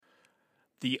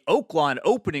The Oaklawn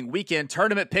opening weekend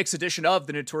tournament picks edition of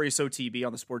the Notorious OTB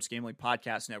on the Sports Gambling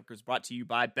Podcast Network is brought to you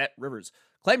by Bet Rivers.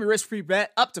 Claim your risk-free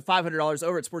bet up to $500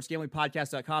 over at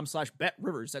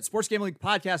sportsgamblingpodcast.com/betrivers. That's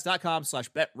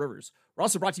sportsgamblingpodcast.com/betrivers. We're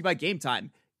also brought to you by Game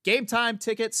Time. Game Time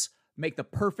tickets make the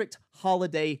perfect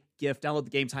holiday gift. Download the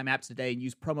Game Time app today and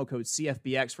use promo code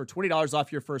CFBX for $20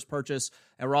 off your first purchase.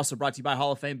 And we're also brought to you by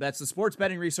Hall of Fame Bets, the sports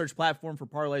betting research platform for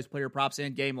parlays, player props,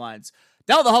 and game lines.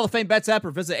 Download the Hall of Fame Bets app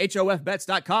or visit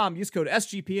HOFBets.com. Use code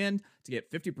SGPN to get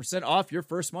 50% off your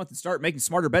first month and start making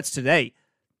smarter bets today.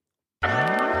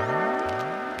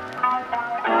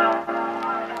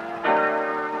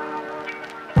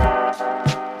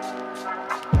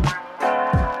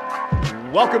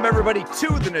 Welcome, everybody,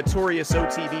 to the Notorious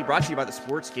OTB, brought to you by the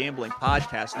Sports Gambling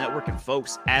Podcast Network. And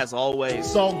folks, as always,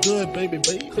 it's all good, baby.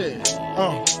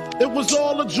 It was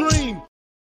all a dream.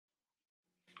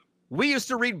 We used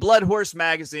to read Blood Horse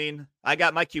magazine. I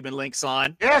got my Cuban links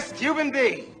on. Yes, Cuban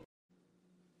B.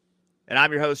 And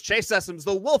I'm your host, Chase Sessoms,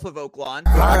 the Wolf of Oaklawn.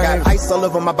 I got ice all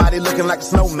over my body looking like a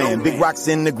snowman. Big rocks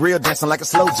in the grill dancing like a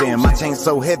slow jam. My chain's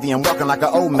so heavy I'm walking like an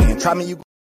old man. Try me, you.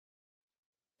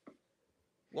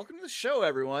 Welcome to the show,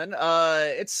 everyone.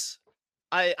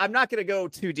 I'm not gonna go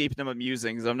too deep into my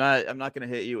musings. I'm not gonna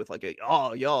hit you with like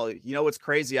y'all, you know what's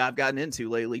crazy I've gotten into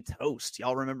lately? Toast.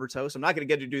 Y'all remember Toast? I'm not gonna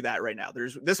get to do that right now.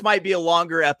 This might be a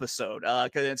longer episode,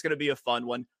 because it's gonna be a fun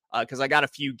one. Because I got a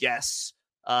few guests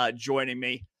joining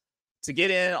me to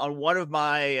get in on one of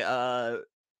my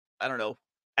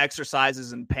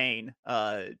exercises in pain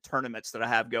tournaments that I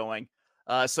have going.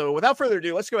 So without further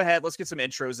ado, let's go ahead. Let's get some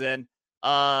intros in.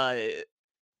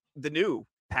 The new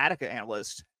paddock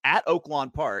analyst at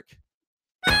Oaklawn Park.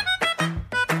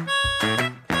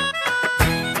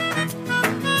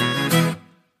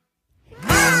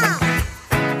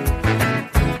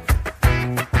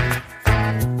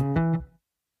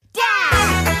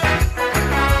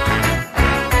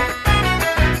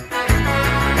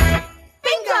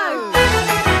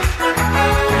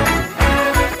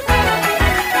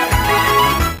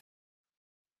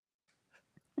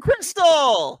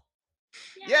 Crystal!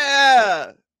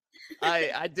 Yeah!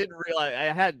 I didn't realize I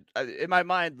had in my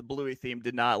mind the Bluey theme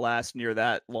did not last near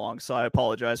that long, so I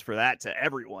apologize for that to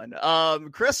everyone.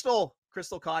 Crystal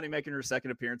Connie making her second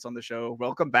appearance on the show.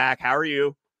 Welcome back. How are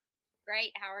you?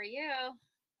 Great. How are you?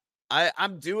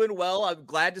 I'm doing well. I'm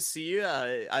glad to see you.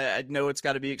 I know it's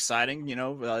got to be exciting. You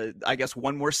know, I guess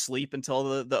one more sleep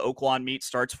until the Oaklawn meet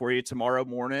starts for you tomorrow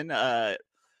morning. Are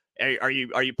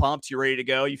you pumped? You ready to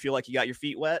go? You feel like you got your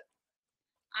feet wet?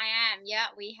 I am. Yeah,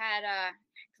 we had a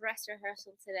dress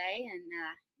rehearsal today, and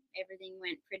everything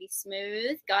went pretty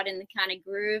smooth. Got in the kind of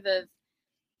groove of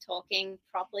talking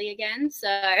properly again. So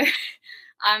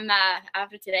I'm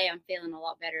after today, I'm feeling a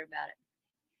lot better about it.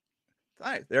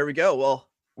 All right, there we go. Well,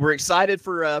 we're excited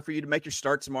for you to make your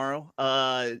start tomorrow.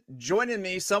 Joining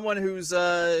me, someone who's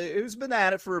been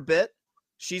at it for a bit.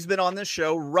 She's been on this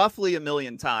show roughly 1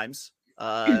 million times.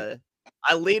 I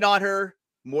lean on her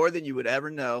more than you would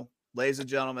ever know. Ladies and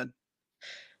gentlemen,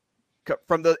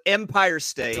 from the Empire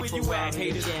State. Where you at,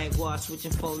 haters? Jaguar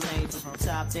switching 4 lanes,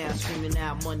 top down, screaming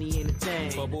out money in the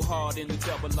tank. Bubble hard in the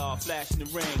double R, flashing the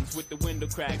rings with the window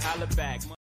crack, holla back.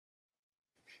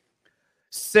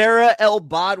 Sara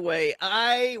Elbadwi.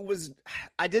 I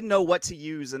didn't know what to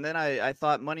use, and then I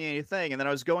thought money ain't a thing, and then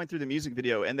I was going through the music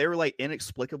video, and they were like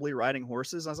inexplicably riding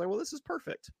horses. I was like, well, this is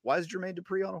perfect. Why is Jermaine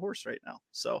Dupri on a horse right now?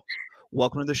 So,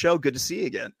 welcome to the show. Good to see you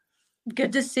again.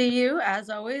 Good to see you, as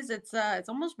always. It's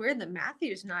almost weird that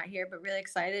Matthew's not here, but really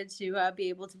excited to be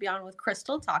able to be on with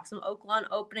Crystal, talk some Oaklawn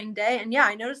opening day. And yeah,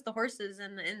 I noticed the horses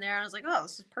in there. I was like, oh,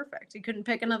 this is perfect. You couldn't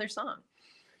pick another song.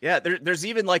 Yeah, there's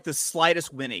even like the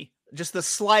slightest whinny, just the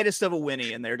slightest of a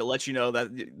whinny in there to let you know that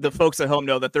the folks at home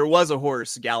know that there was a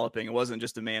horse galloping. It wasn't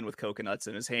just a man with coconuts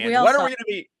in his hand. What are we going to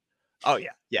be? Oh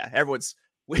yeah. Everyone's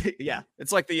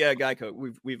it's like the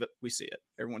Geico. We see it.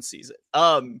 Everyone sees it.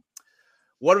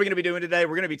 What are we going to be doing today?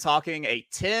 We're going to be talking a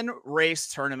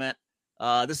 10-race tournament.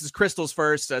 This is Crystal's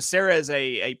first. Sara is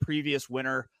a previous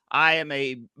winner. I am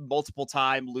a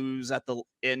multiple-time lose at the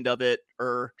end of it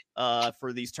for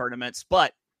these tournaments.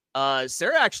 But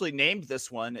Sara actually named this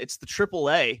one. It's the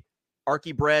AAA,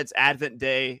 Archibred's Advent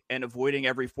Day and Avoiding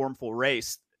Every Formful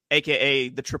Race, a.k.a.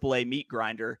 the AAA Meat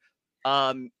Grinder.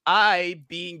 I,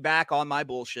 being back on my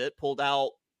bullshit, pulled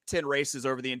out 10 races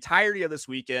over the entirety of this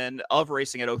weekend of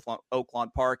racing at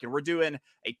Oaklawn Park, and we're doing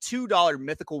a $2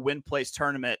 mythical win place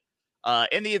tournament.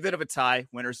 In the event of a tie,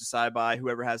 winners decide by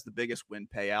whoever has the biggest win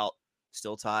payout.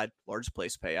 Still tied, largest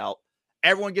place payout.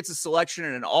 Everyone gets a selection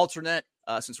and an alternate,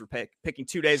 since we're picking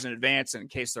 2 days in advance, and in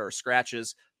case there are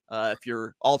scratches. If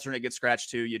your alternate gets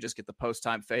scratched too, you just get the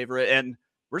post-time favorite. And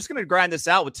we're just going to grind this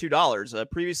out with $2.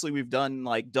 Previously, we've done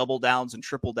like double downs and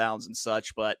triple downs and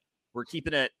such, but we're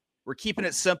keeping it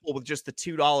simple with just the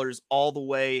 $2 all the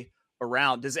way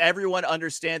around. Does everyone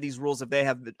understand these rules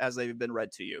as they've been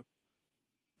read to you?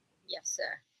 Yes,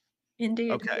 sir.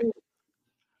 Indeed. Okay.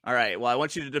 All right. Well, I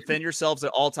want you to defend yourselves at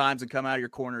all times and come out of your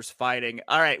corners fighting.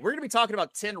 All right. We're going to be talking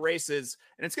about 10 races,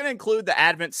 and it's going to include the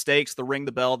Advent Stakes, the Ring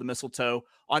the Bell, the Mistletoe.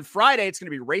 On Friday, it's going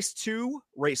to be race 2,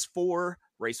 race 4,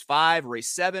 race 5, race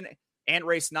 7, and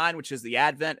race 9, which is the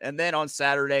Advent. And then on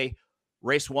Saturday,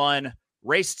 race 1,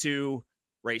 race 2,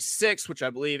 race 6, which I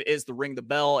believe is the Ring the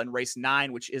Bell, and race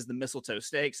 9, which is the Mistletoe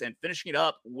Stakes. And finishing it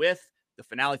up with the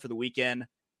finale for the weekend,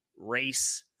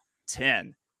 race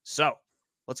 10. So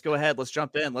let's go ahead. Let's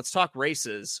jump in. Let's talk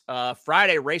races.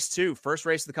 Friday, race 2, first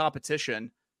race of the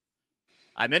competition.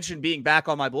 I mentioned being back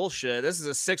on my bullshit. This is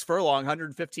a 6 furlong,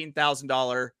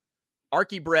 $115,000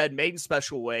 Archie bred maiden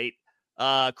special weight.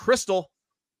 Crystal,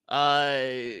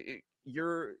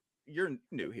 you're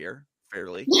new here,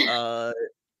 fairly.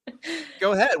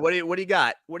 Go ahead. What do you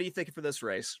got? What are you thinking for this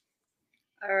race?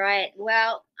 All right.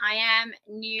 Well, I am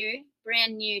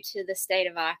brand new to the state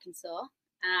of Arkansas,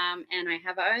 and I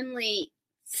have only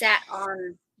sat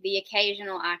on the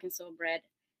occasional Arkansas bred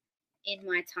in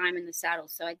my time in the saddle,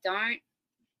 so I don't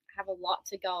have a lot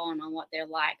to go on what they're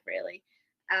like, really.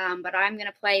 But I'm going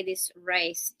to play this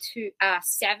race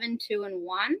 7, 2, and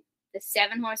 1. The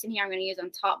 7 horse in here I'm going to use on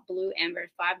top, Blue Ember,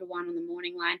 5 to 1 on the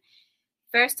morning line.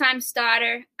 First time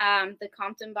starter, the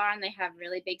Compton Barn, they have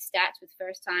really big stats with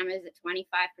first timers at 25%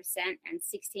 and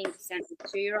 16% with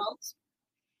 2-year-olds.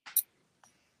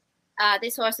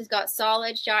 This horse has got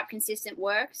solid, sharp, consistent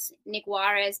works. Nick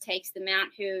Juarez takes the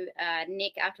mount, who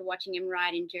Nick, after watching him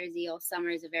ride in Jersey all summer,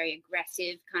 is a very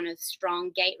aggressive, kind of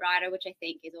strong gate rider, which I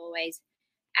think is always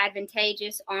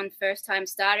advantageous on first-time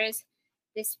starters.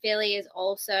 This filly is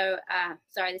also,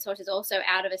 this horse is also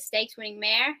out of a stakes-winning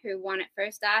mare who won at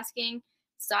first asking.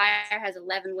 Sire has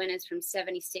 11 winners from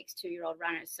 76 2-year-old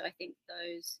runners, so I think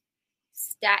those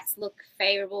stats look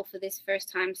favorable for this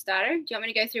first-time starter. Do you want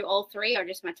me to go through all 3 or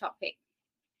just my top pick?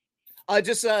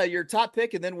 Just your top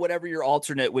pick, and then whatever your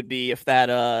alternate would be if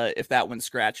that one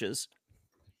scratches.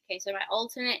 Okay, so my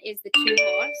alternate is the 2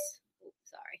 horse.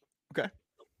 Okay.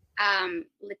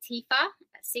 Latifa,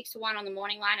 6 to 1 on the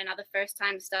morning line, another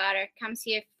first-time starter, comes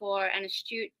here for an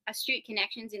astute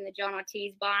connections in the John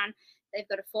Ortiz barn. They've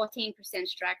got a 14%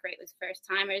 strike rate with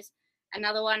first-timers.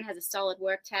 Another one has a solid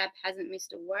work tab, hasn't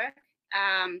missed a work.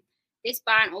 This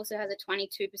barn also has a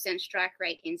 22% strike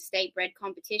rate in state-bred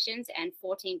competitions and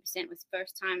 14% with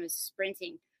first-timers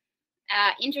sprinting.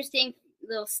 Interesting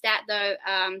little stat, though.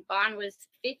 Barn was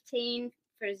 15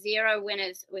 for 0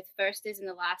 winners with firsters in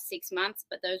the last 6 months,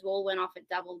 but those all went off at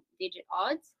double-digit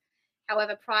odds.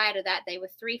 However, prior to that, they were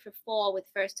 3 for 4 with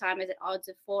first-timers at odds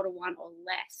of 4 to 1 or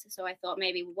less. So I thought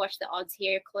maybe watch the odds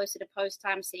here closer to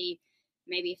post-time, see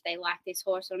maybe if they like this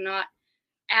horse or not.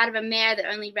 Out of a mare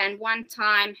that only ran 1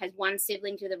 time, has 1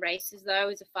 sibling to the races, though,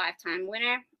 is a 5-time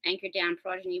winner. Anchored Down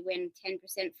Progeny win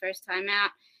 10% first time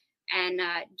out. And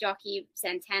Jockey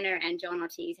Santana and John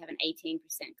Ortiz have an 18%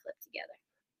 clip together.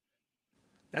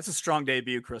 That's a strong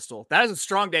debut, Crystal. That is a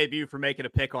strong debut for making a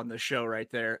pick on this show right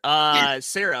there.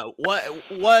 Sarah, what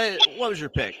was your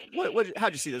pick?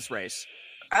 How'd you see this race?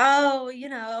 Oh,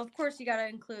 of course you got to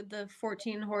include the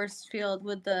 14 horse field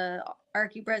with the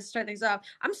Archie bred to start things off.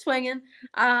 I'm swinging.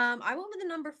 I went with the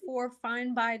number 4,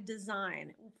 Fine by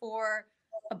Design, for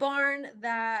a barn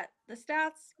that the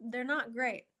stats, they're not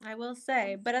great, I will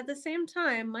say. But at the same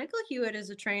time, Michael Hewitt is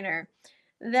a trainer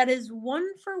that is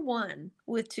 1 for 1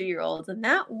 with 2-year-olds. And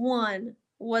that one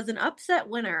was an upset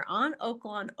winner on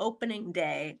Oaklawn opening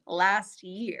day last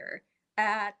year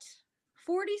at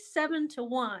 47 to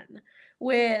 1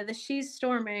 with She's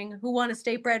Storming, who won a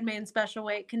state bred maiden special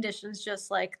weight conditions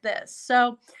just like this.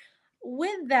 So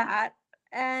with that,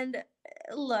 and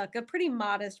look, a pretty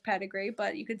modest pedigree,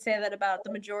 but you could say that about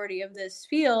the majority of this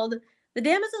field. The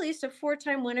dam is at least a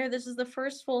 4-time winner. This is the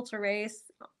first full to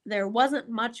race. There wasn't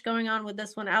much going on with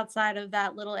this one outside of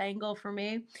that little angle for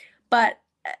me, but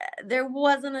there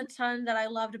wasn't a ton that I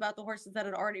loved about the horses that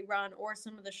had already run or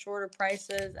some of the shorter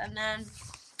prices. And then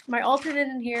my alternate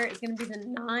in here is going to be the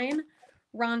 9,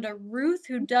 Rhonda Ruth,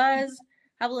 who does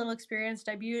have a little experience,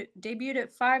 debuted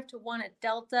at 5 to 1 at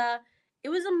Delta. It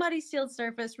was a muddy sealed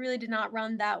surface, really did not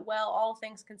run that well, all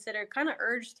things considered. Kind of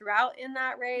urged throughout in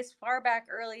that race, far back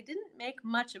early, didn't make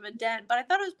much of a dent, but I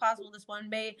thought it was possible this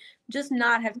one may just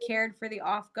not have cared for the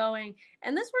off-going.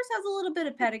 And this horse has a little bit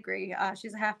of pedigree.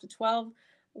 She's a half to 12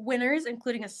 winners,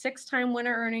 including a 6-time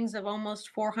winner earnings of almost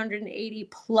 480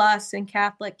 plus in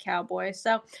Catholic Cowboy.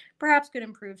 So perhaps could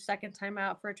improve second time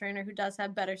out for a trainer who does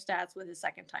have better stats with his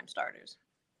second time starters.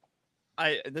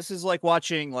 This is like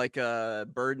watching like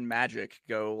Bird and Magic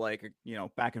go like,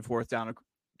 back and forth down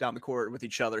the court with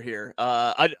each other here.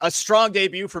 A strong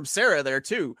debut from Sara there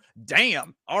too.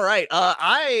 Damn. All right.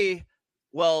 I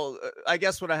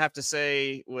guess what I have to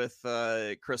say with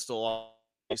Crystal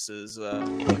is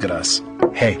look at us.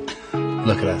 Hey,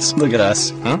 look at us. Look at us.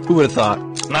 Huh? Who would have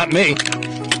thought? Not me.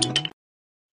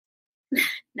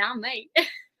 Not me.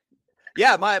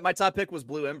 Yeah, my top pick was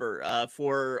Blue Ember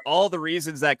for all the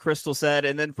reasons that Crystal said,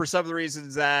 and then for some of the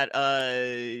reasons that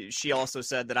she also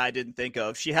said that I didn't think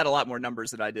of. She had a lot more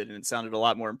numbers than I did, and it sounded a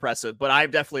lot more impressive. But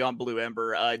I'm definitely on Blue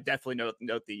Ember. Definitely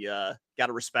note the got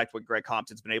to respect what Greg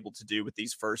Compton's been able to do with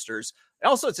these firsters. And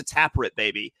also, it's a Taproot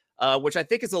baby, which I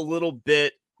think is a little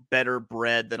bit better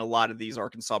bred than a lot of these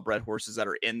Arkansas bred horses that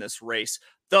are in this race.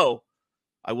 Though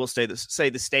I will say the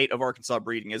state of Arkansas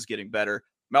breeding is getting better.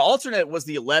 My alternate was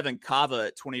the 11 Kava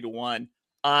at 20-1.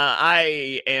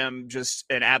 I am just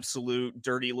an absolute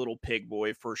dirty little pig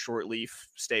boy for short leaf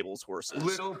stables horses.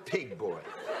 Little pig boy.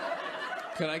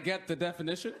 Can I get the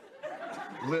definition?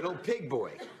 Little pig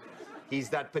boy. He's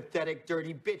that pathetic,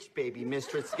 dirty bitch baby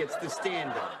mistress gets to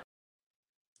stand on.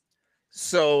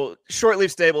 So short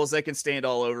leaf stables, they can stand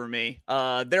all over me.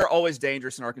 They're always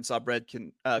dangerous in Arkansas bred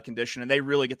condition, and they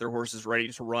really get their horses ready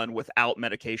to run without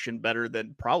medication better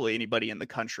than probably anybody in the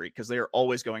country because they are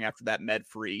always going after that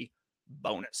med-free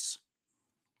bonus.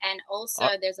 And also,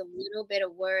 there's a little bit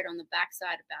of word on the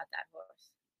backside about that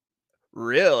horse.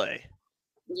 Really?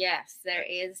 Yes, there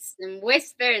is some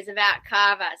whispers about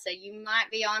Carver, so you might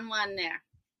be on one there.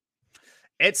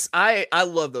 I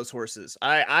love those horses.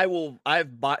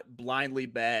 I've blindly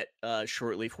bet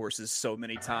short leaf horses so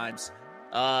many times.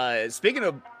 Speaking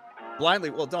of blindly,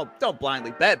 well, don't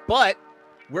blindly bet, but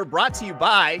we're brought to you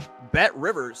by Bet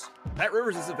Rivers. Bet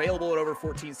Rivers is available in over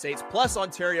 14 states, plus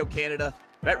Ontario, Canada.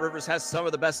 Bet Rivers has some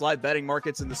of the best live betting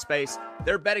markets in the space.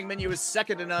 Their betting menu is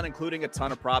second to none, including a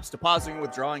ton of props. Depositing and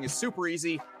withdrawing is super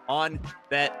easy on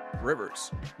Bet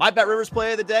Rivers. My Bet Rivers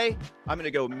play of the day, I'm going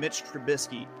to go Mitch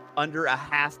Trubisky under a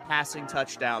half passing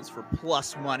touchdowns for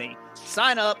plus money.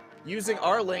 Sign up using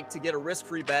our link to get a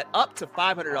risk-free bet up to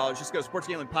 $500. Just go to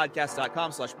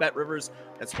sportsgamblingpodcast.com/betrivers.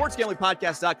 That's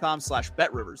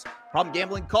sportsgamblingpodcast.com/betrivers. Problem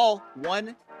gambling? Call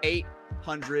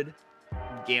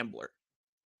 1-800-GAMBLER.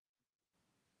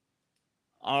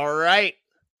 All right,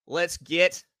 let's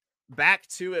get back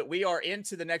to it. We are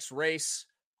into the next race,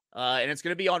 and it's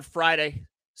going to be on Friday.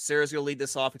 Sarah's going to lead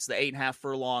this off. It's the 8.5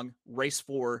 furlong, race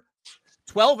 4.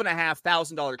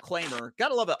 $12,500 claimer.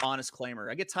 Gotta love an honest claimer.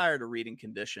 I get tired of reading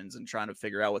conditions and trying to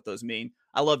figure out what those mean.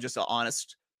 I love just an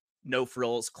honest, no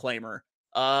frills claimer.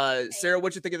 Sara,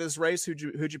 what'd you think of this race? Who'd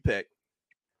you pick?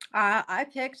 I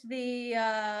picked the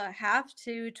half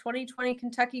to 2020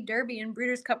 Kentucky Derby and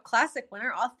Breeders' Cup Classic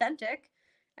winner, Authentic.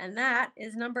 And that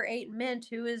is number 8, Mint,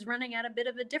 who is running at a bit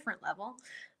of a different level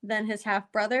than his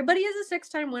half brother. But he is a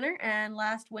 6-time winner, and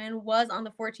last win was on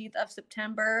the 14th of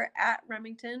September at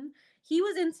Remington. He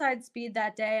was inside speed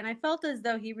that day, and I felt as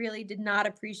though he really did not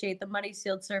appreciate the muddy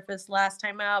sealed surface last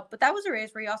time out. But that was a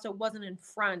race where he also wasn't in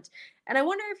front. And I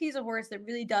wonder if he's a horse that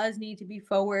really does need to be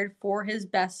forward for his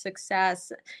best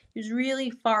success. He was really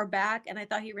far back, and I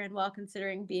thought he ran well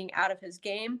considering being out of his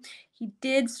game. He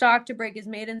did stalk to break his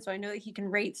maiden, so I know that he can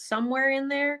rate somewhere in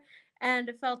there. And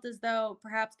it felt as though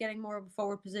perhaps getting more of a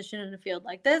forward position in a field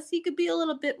like this, he could be a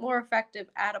little bit more effective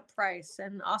at a price.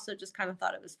 And also just kind of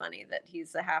thought it was funny that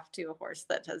he's a half to a horse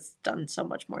that has done so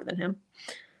much more than him.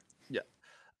 Yeah.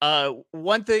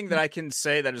 One thing that I can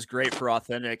say that is great for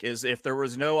Authentic is if there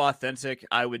was no Authentic,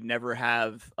 I would never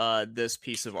have this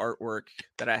piece of artwork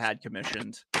that I had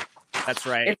commissioned. That's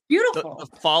right. It's beautiful. The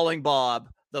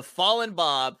fallen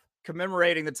Bob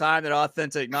commemorating the time that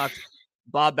Authentic knocked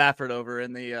Bob Baffert over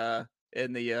in the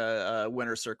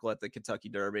winner's circle at the Kentucky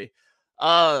Derby.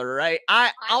 All right.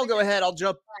 I'll go ahead. I'll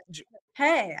jump.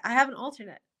 Hey, I have an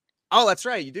alternate. Oh, that's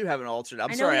right. You do have an alternate.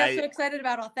 I'm sorry. I'm so excited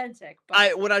about Authentic.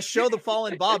 But... when I show the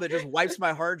fallen Bob, it just wipes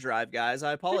my hard drive, guys.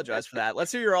 I apologize for that.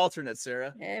 Let's hear your alternate,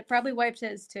 Sara. It probably wiped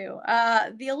his too.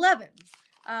 The 11,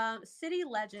 City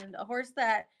Legend, a horse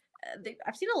that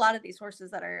I've seen a lot of these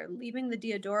horses that are leaving the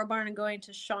Diodora barn and going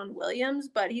to Sean Williams,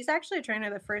 but he's actually a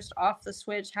trainer that first off the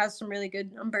switch has some really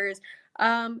good numbers.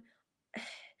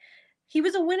 He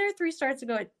was a winner 3 starts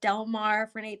ago at Del Mar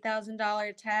for an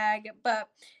 $8,000 tag, but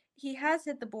he has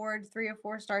hit the board 3 or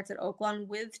 4 starts at Oaklawn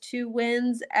with 2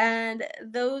 wins, and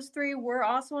those 3 were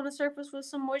also on a surface with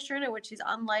some moisture in it, which he's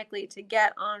unlikely to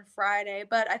get on Friday.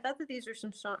 But I thought that these are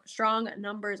some strong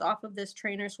numbers off of this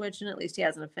trainer switch, and at least he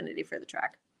has an affinity for the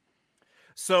track.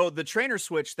 So the trainer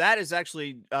switch, that is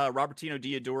actually Robertino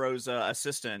Diodoro's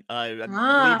assistant.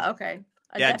 Okay.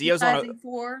 Dio's on a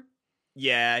 4.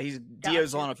 Yeah,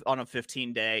 Dio's Gotcha. on a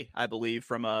 15-day, I believe,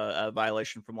 from a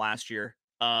violation from last year.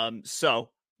 So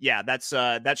yeah,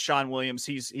 that's Sean Williams.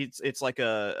 It's like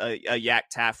a Yak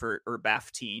Taffert or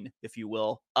Bafteen, if you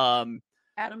will. Adam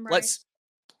Rice.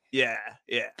 Yeah.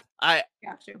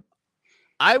 Got you.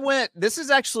 This is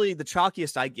actually the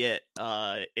chalkiest I get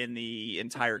in the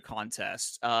entire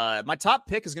contest. My top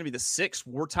pick is going to be the 6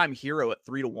 Wartime Hero at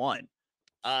 3-1.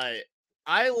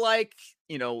 I like,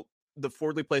 the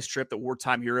Fordley Place trip that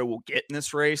Wartime Hero will get in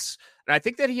this race. And I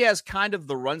think that he has kind of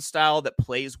the run style that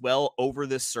plays well over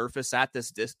this surface at this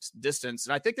distance.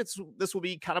 And I think this will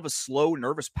be kind of a slow,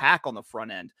 nervous pack on the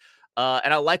front end.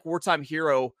 And I like Wartime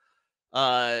Hero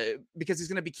because he's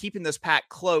going to be keeping this pack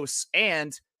close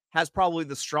and has probably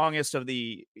the strongest of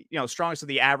the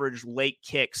average late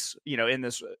kicks, in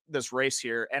this race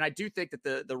here. And I do think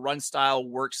that the run style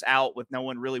works out with no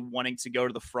one really wanting to go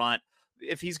to the front.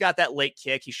 If he's got that late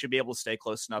kick, he should be able to stay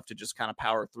close enough to just kind of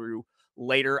power through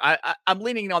later. I'm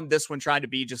leaning on this one, trying to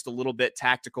be just a little bit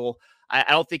tactical. I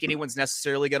don't think anyone's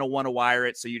necessarily going to want to wire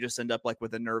it. So you just end up like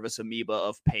with a nervous amoeba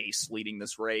of pace leading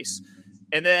this race.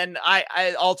 And then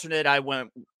I went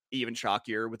even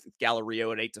chalkier with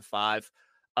Gallerio at 8-5.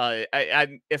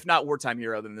 If not Wartime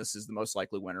Hero, then this is the most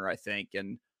likely winner, I think.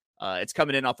 And it's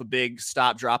coming in off a big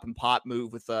stop, drop, and pop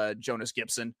move with Jonas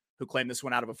Gibson, who claimed this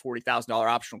one out of a $40,000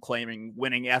 optional claiming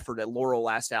winning effort at Laurel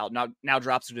last out. Now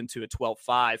drops it into a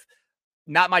 12-5.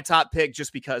 Not my top pick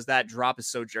just because that drop is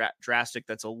so drastic.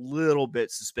 That's a little bit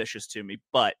suspicious to me.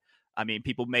 But, I mean,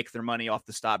 people make their money off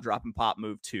the stop, drop, and pop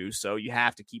move too. So you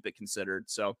have to keep it considered.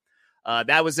 So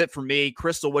that was it for me.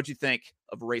 Crystal, what'd you think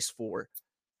of race 4?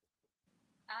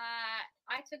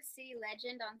 I took C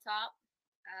Legend on top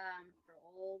for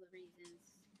all the reasons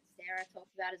Sara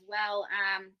talked about as well.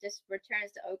 Just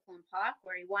returns to Oaklawn Park,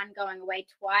 where he won going away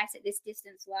twice at this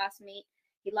distance last meet.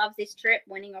 He loves this trip,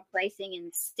 winning or placing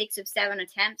in 6 of 7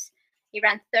 attempts. He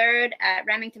ran 3rd at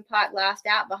Remington Park last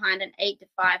out behind an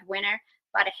 8-5 winner,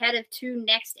 but ahead of 2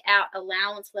 next out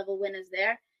allowance level winners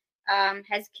there.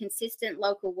 Has consistent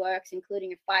local works,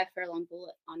 including a 5 furlong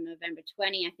bullet on November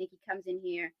 20. I think he comes in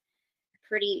here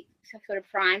pretty sort of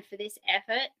primed for this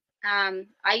effort.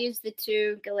 I used the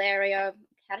 2 Galerio.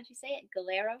 How did you say it?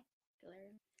 Galero?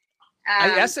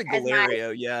 I said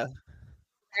Galerio, yeah.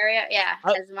 Galerio, yeah.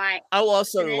 I will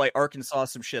also like Arkansas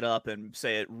some shit up and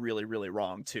say it really, really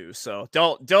wrong too. So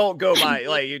don't go by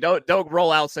like you don't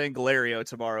roll out saying Galerio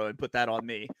tomorrow and put that on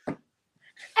me.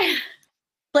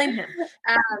 Blame him.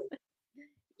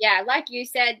 Yeah, like you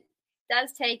said,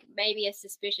 does take maybe a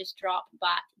suspicious drop,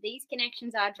 but these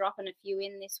connections are dropping a few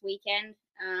in this weekend.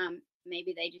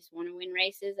 Maybe they just want to win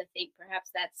races. I think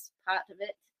perhaps that's part of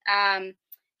it.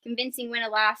 Convincing winner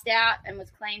last out and was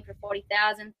claimed for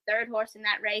 $40,000. 3rd horse in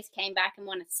that race came back and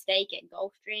won a stake at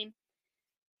Gulfstream.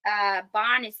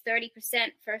 Barn is 30%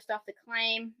 first off the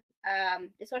claim.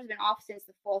 This horse has been off since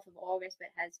the 4th of August, but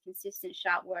has consistent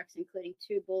sharp works, including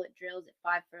 2 bullet drills at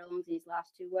 5 furlongs in his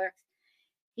last 2 works.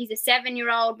 He's a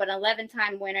 7-year-old, but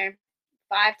 11-time winner,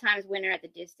 5 times winner at the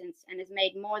distance, and has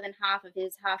made more than half of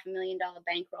his $500,000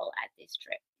 bankroll at this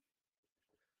trip.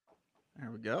 There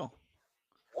we go.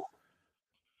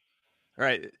 All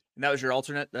right. And that was your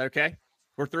alternate. Okay.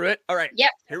 We're through it. All right.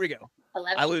 Yep. Here we go.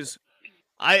 11. I lose.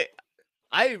 I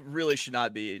really should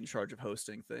not be in charge of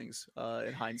hosting things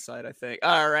in hindsight, I think.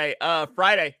 All right.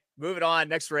 Friday. Moving on.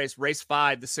 Next race. Race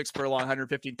 5. The 6 furlong,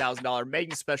 $115,000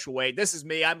 maiden special weight. This is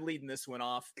me. I'm leading this one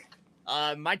off.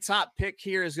 My top pick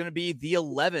here is going to be the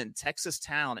 11 Texas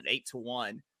Town at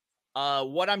 8-1.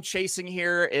 What I'm chasing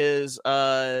here is,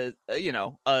 another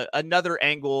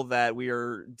angle that we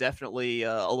are definitely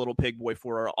a little pig boy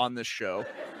for on this show.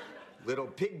 Little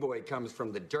pig boy comes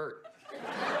from the dirt.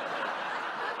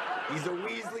 He's a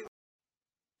Weasley.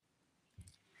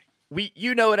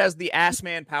 You know it as the ass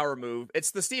man power move.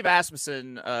 It's the Steve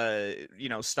Asmussen,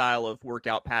 style of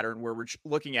workout pattern where we're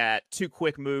looking at 2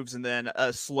 quick moves and then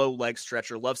a slow leg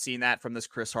stretcher. Love seeing that from this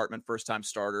Chris Hartman first time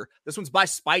starter. This one's by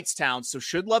Speightstown, so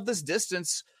should love this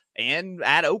distance and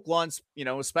at Oaklawn,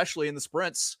 especially in the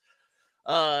sprints.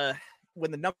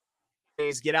 When the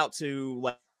numbers get out to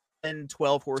like 10,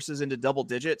 12 horses into double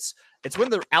digits, it's when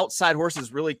the outside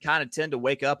horses really kind of tend to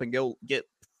wake up and go get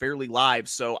fairly live.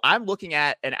 So I'm looking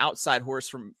at an outside horse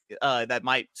from that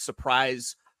might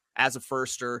surprise as a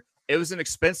firster It was an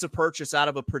expensive purchase out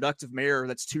of a productive mare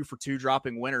that's 2 for 2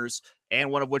 dropping winners,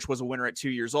 and one of which was a winner at 2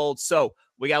 years old. So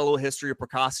we got a little history of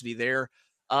precocity there.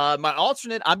 My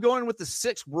alternate, I'm going with the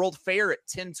 6 World Fair at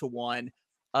 10-1.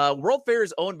 World Fair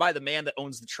is owned by the man that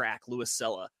owns the track, Louis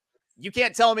Sella. You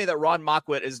can't tell me that Ron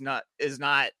Mockwit is not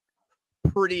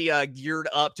pretty geared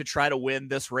up to try to win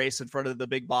this race in front of the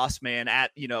big boss man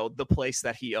at, the place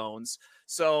that he owns.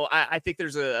 So I think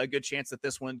there's a good chance that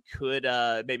this one could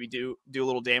maybe do a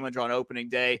little damage on opening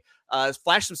day.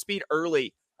 Flash some speed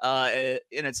early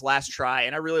in its last try,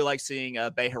 and I really like seeing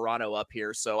Bejarano up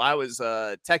here. So I was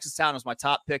Texas Town was my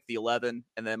top pick, the 11,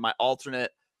 and then my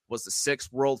alternate was the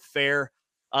 6 World Fair.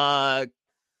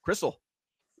 Crystal,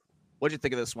 what'd you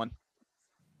think of this one?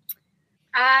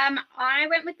 I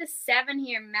went with the 7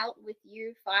 here, Melt With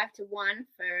You, 5-1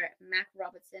 for Mac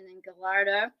Robertson and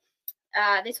Gallardo.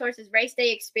 This horse's race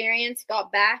day experience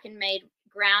got back and made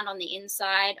ground on the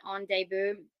inside on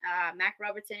debut. Mac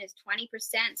Robertson is 20%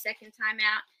 second time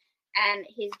out, and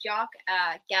his jock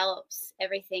gallops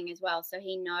everything as well. So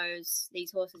he knows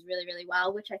these horses really, really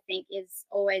well, which I think is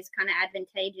always kind of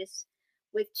advantageous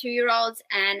with 2-year-olds,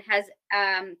 and has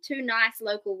 2 nice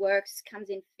local works, comes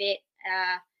in fit.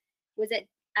 Was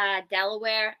at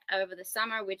Delaware over the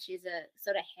summer, which is a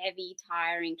sort of heavy,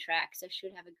 tiring track, so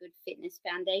should have a good fitness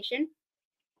foundation.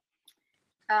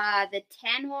 The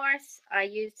 10 horse, I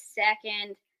used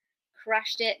second,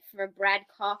 crushed it for Brad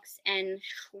Cox and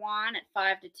Schwann at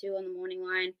 5-2 on the morning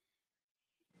line.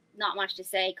 Not much to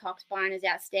say. Cox Barn is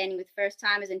outstanding with first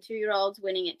timers and 2-year-olds,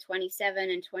 winning at 27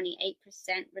 and 28%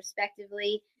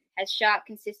 respectively. Has sharp,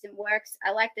 consistent works.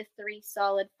 I like the 3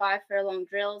 solid 5 furlong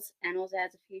drills, and also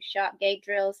has a few sharp gate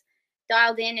drills.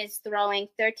 Dialed In is throwing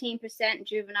 13%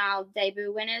 juvenile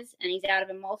debut winners, and he's out of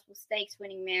a multiple stakes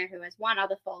winning mare who has one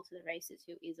other foal to the races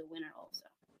who is a winner also.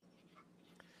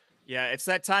 Yeah, it's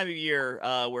that time of year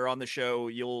where on the show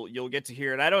you'll get to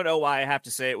hear it. I don't know why I have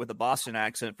to say it with a Boston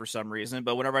accent for some reason,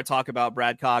 but whenever I talk about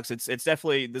Brad Cox, it's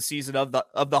definitely the season of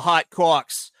the hot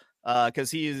Cox. Because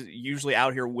he is usually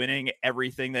out here winning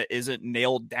everything that isn't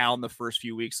nailed down the first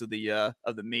few weeks of the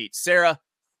meet. Sarah,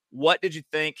 what did you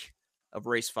think of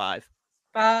race 5?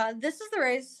 This is the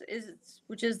race,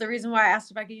 which is the reason why I asked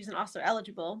if I could use an also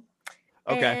eligible.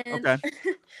 Okay.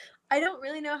 I don't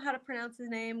really know how to pronounce his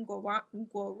name,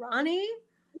 Guarani.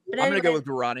 But I'm going to go with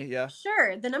Guarani, yeah.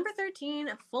 Sure. The number 13,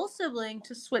 full sibling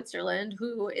to Switzerland,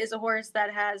 who is a horse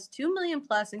that has $2 million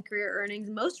plus in career earnings,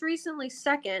 most recently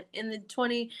second in the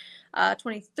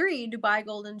 2023 Dubai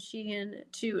Golden Sheehan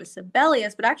to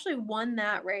Sibelius, but actually won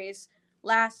that race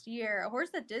last year. A horse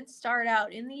that did start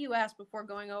out in the U.S. before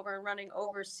going over and running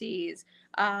overseas.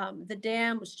 The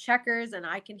dam was Checkers, and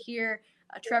I can hear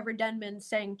Trevor Denman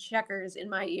saying Checkers in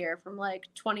my ear from like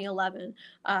 2011,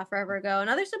 forever ago.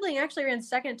 Another sibling actually ran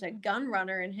second to Gun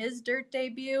Runner in his dirt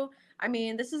debut. I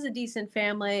mean, this is a decent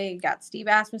family. Got Steve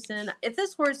Asmussen. If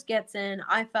this horse gets in,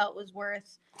 I felt was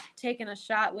worth taking a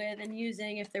shot with and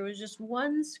using if there was just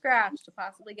one scratch to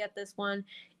possibly get this one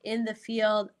in the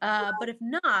field. But if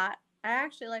not, I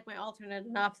actually like my alternate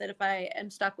enough that if I am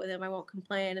stuck with him, I won't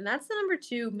complain. And that's the number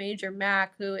 2, Major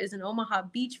Mac, who is an Omaha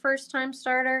Beach first-time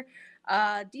starter.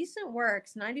 Decent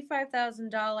works,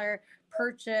 $95,000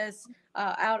 purchase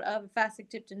out of Fastic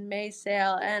Tipton May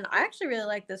sale, and I actually really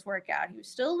like this workout. He was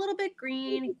still a little bit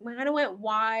green, he kind of went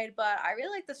wide, but I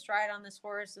really like the stride on this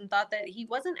horse and thought that he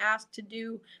wasn't asked to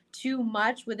do too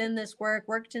much within this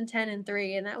worked in 10 and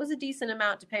 3, and that was a decent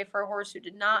amount to pay for a horse who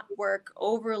did not work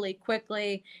overly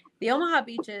quickly. The Omaha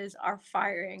Beaches are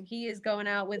firing. He is going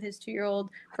out with his 2-year-old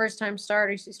first-time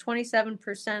starters. He's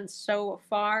 27% so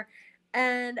far,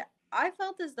 and I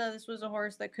felt as though this was a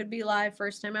horse that could be live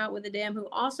first time out with a dam who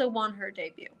also won her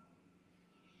debut.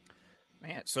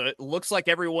 Man, so it looks like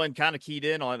everyone kind of keyed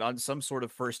in on some sort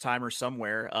of first timer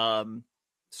somewhere.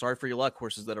 Sorry for your luck,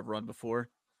 horses that have run before.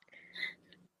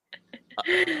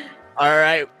 All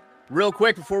right, real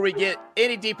quick before we get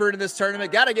any deeper into this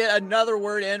tournament, got to get another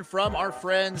word in from our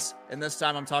friends. And this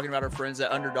time I'm talking about our friends at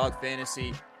Underdog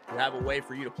Fantasy. We have a way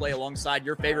for you to play alongside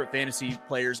your favorite fantasy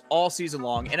players all season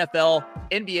long. NFL,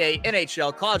 NBA,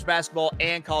 NHL, college basketball,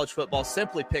 and college football.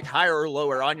 Simply pick higher or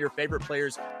lower on your favorite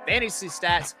players' fantasy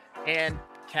stats and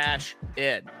cash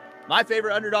in. My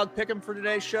favorite underdog pick'em for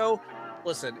today's show.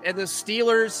 Listen, and the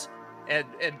Steelers and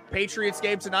Patriots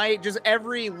game tonight, just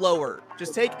every lower.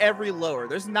 Just take every lower.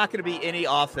 There's not going to be any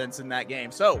offense in that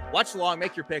game. So watch along,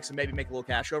 make your picks, and maybe make a little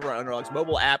cash over on Underdog's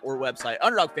mobile app or website,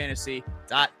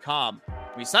 underdogfantasy.com.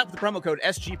 When you sign up with the promo code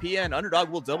SGPN, Underdog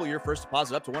will double your first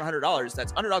deposit up to $100.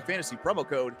 That's Underdog Fantasy promo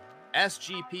code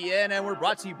SGPN, and we're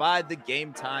brought to you by the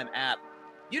Game Time app.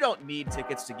 You don't need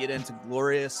tickets to get into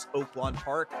glorious Oaklawn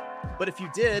Park, but if you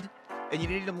did, and you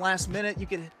need them last minute, you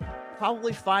can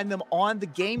probably find them on the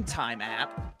Game Time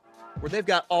app, where they've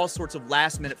got all sorts of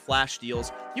last minute flash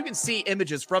deals. You can see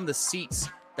images from the seats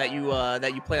that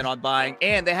you plan on buying,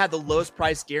 and they have the lowest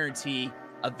price guarantee,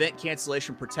 event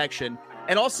cancellation protection,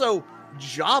 and also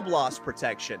job loss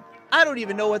protection. I don't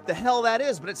even know what the hell that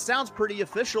is, but it sounds pretty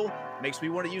official. Makes me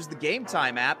want to use the Game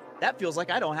Time app. That feels like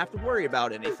I don't have to worry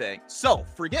about anything. So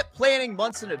forget planning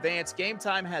months in advance. Game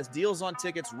Time has deals on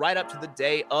tickets right up to the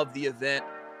day of the event.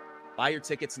 Buy your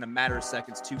tickets in a matter of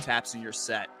seconds, 2 taps and you're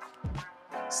set.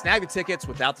 Snag the tickets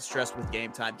without the stress with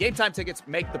Game Time. Game Time tickets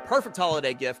make the perfect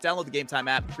holiday gift. Download the Game Time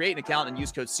app, create an account, and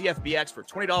use code CFBX for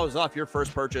 $20 off your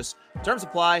first purchase. Terms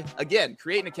apply. Again,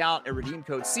 create an account and redeem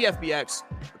code CFBX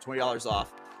for $20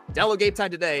 off. Download Game Time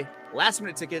today. Last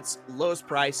minute tickets, lowest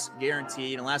price,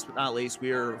 guaranteed. And last but not least,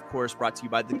 we are, of course, brought to you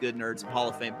by the good nerds of Hall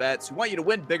of Fame Bets, who want you to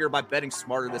win bigger by betting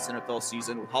smarter this NFL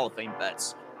season with Hall of Fame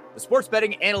Bets, the sports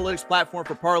betting analytics platform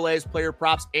for parlays, player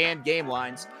props, and game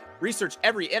lines. Research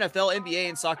every NFL, NBA,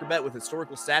 and soccer bet with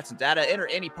historical stats and data. Enter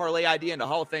any parlay idea into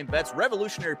Hall of Fame Bets'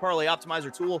 revolutionary parlay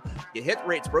optimizer tool. Get hit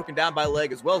rates broken down by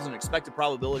leg, as well as an expected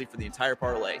probability for the entire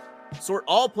parlay. Sort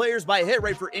all players by hit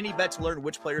rate for any bet to learn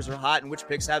which players are hot and which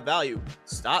picks have value.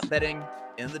 Stop betting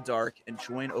in the dark and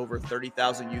join over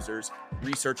 30,000 users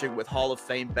researching with Hall of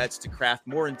Fame Bets to craft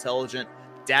more intelligent,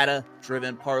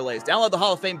 data-driven parlays. Download the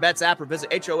Hall of Fame Bets app or visit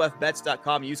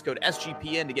hofbets.com. Use code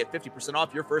SGPN to get 50%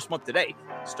 off your first month today.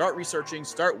 Start researching,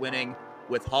 start winning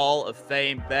with Hall of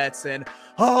Fame Bets. And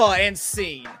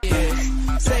scene.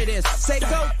 Yeah. Say this, say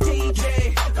go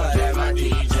DJ, whatever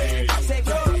DJ, say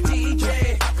go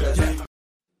DJ.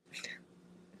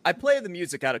 I play the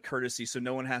music out of courtesy, so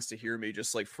no one has to hear me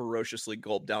just like ferociously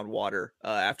gulp down water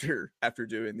after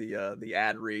doing the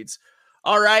ad reads.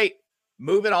 All right,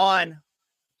 moving on.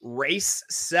 Race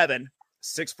 7,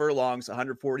 6 furlongs,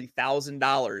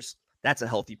 $140,000. That's a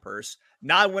healthy purse.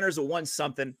 9 winners of one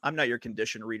something. I'm not your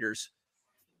condition readers.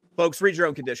 Folks, read your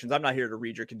own conditions. I'm not here to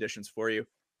read your conditions for you.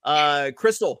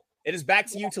 Crystal, it is back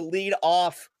to you to lead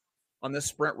off on this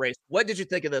sprint race. What did you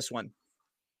think of this one?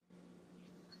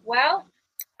 Well,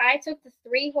 I took the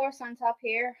 3 horse on top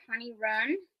here, Honey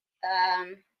Run.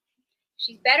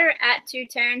 She's better at 2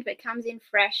 turns, but comes in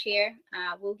fresh here.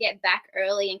 We'll get back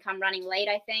early and come running late,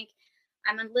 I think.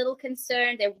 I'm a little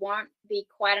concerned there won't be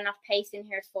quite enough pace in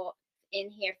here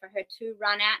for her to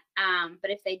run at. But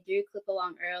if they do clip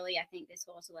along early, I think this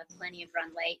horse will have plenty of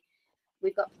run late.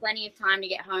 We've got plenty of time to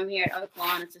get home here at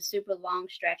Oaklawn. It's a super long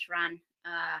stretch run.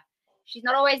 She's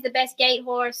not always the best gate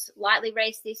horse. Lightly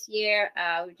raced this year.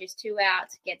 With just 2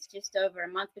 outs. Gets just over a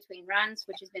month between runs,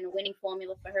 which has been a winning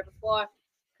formula for her before.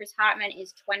 Chris Hartman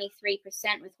is 23%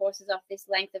 with horses off this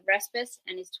length of respite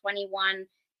and is 21-2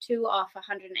 off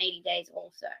 180 days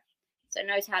also. So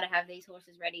knows how to have these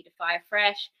horses ready to fire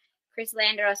fresh. Chris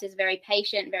Landeros is very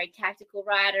patient, very tactical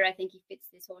rider. I think he fits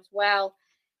this horse well.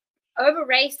 Over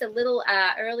raced a little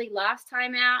early last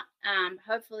time out.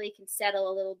 Hopefully can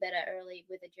settle a little better early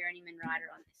with a journeyman rider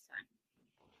on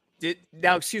this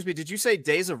time. Excuse me, did you say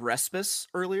days of respite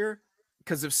earlier?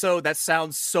 Because if so, that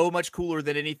sounds so much cooler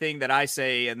than anything that I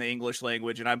say in the English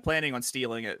language, and I'm planning on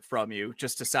stealing it from you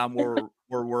just to sound more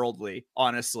worldly.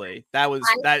 Honestly,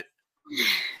 that.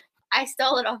 I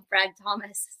stole it off Brad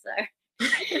Thomas. So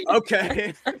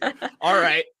okay, all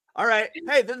right.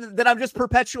 Hey, then I'm just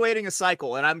perpetuating a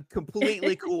cycle, and I'm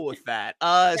completely cool with that.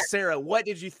 Sarah, what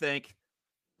did you think?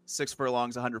 6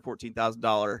 furlongs,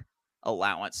 $114,000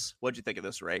 allowance. What did you think of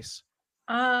this race?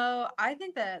 I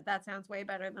think that sounds way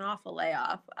better than Awful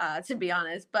Layoff, to be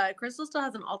honest. But Crystal still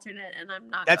has an alternate, and I'm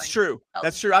not. That's true.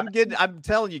 That's true. I'm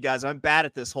telling you guys, I'm bad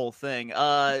at this whole thing. It's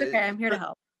okay. I'm here to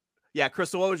help. Yeah,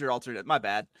 Crystal, what was your alternate? My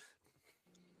bad.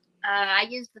 I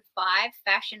used the 5.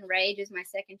 Fashion Rage is my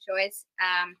second choice.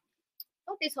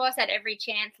 Thought this horse had every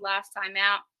chance last time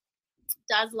out.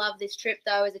 Does love this trip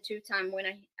though. As a 2-time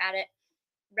winner at it.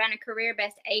 Ran a career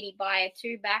best 80 by a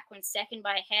 2 back, went second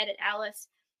by a head at Alice.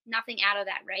 Nothing out of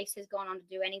that race has gone on to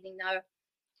do anything, though.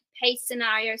 Pace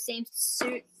scenario seems to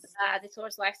suit. This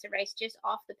horse likes to race just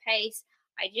off the pace.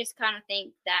 I just kind of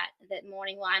think that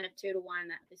morning line of 2-1,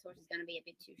 that this horse is going to be a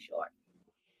bit too short.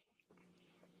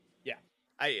 Yeah,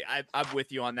 I'm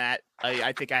with you on that.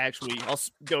 I think I'll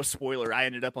go spoiler. I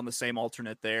ended up on the same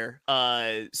alternate there.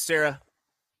 Sarah,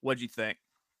 what'd you think?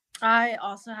 I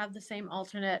also have the same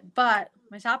alternate, but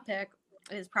my top pick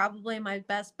is probably my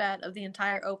best bet of the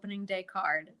entire opening day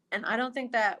card. And I don't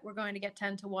think that we're going to get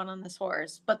 10-1 on this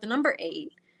horse, but the number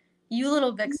 8, You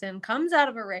Little Vixen, comes out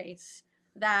of a race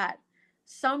that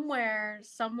someone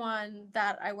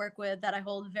that I work with that I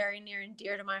hold very near and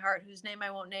dear to my heart, whose name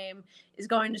I won't name, is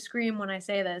going to scream when I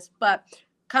say this, but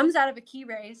comes out of a key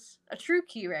race, a true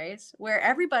key race, where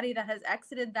everybody that has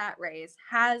exited that race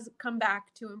has come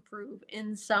back to improve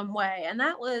in some way. And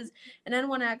that was an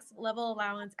N1X level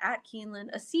allowance at Keeneland.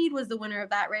 A Seed was the winner of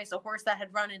that race, a horse that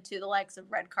had run into the likes of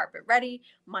Red Carpet Ready,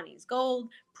 Money's Gold,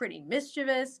 Pretty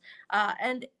Mischievous.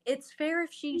 And it's fair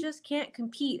if she just can't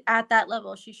compete at that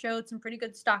level. She showed some pretty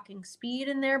good stalking speed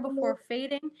in there before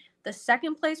fading. The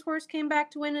second place horse came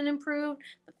back to win and improved.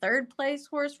 The third place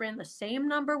horse ran the same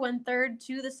number, went third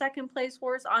to the second place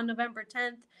horse on November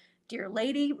 10th. Dear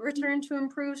Lady returned to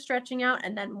improve, stretching out,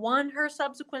 and then won her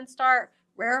subsequent start.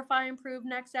 Rarify improved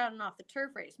next out and off the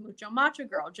turf race. Mucho Macho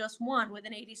Girl just won with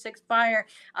an 86 buyer,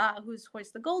 who's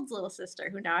Hoist the Gold's little sister,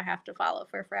 who now I have to follow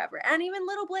for forever. And even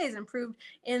Little Blaze improved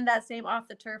in that same off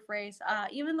the turf race.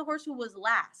 Even the horse who was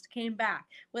last came back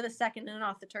with a second in an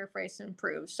off the turf race and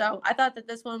improved. So I thought that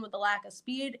this one, with the lack of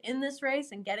speed in this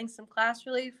race and getting some class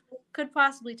relief, could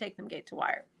possibly take them gate to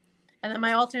wire. And then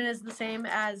my alternate is the same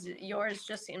as yours.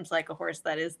 Just seems like a horse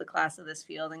that is the class of this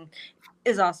field and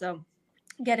is also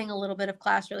getting a little bit of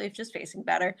class relief, just facing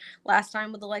better. Last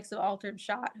time with the likes of Altered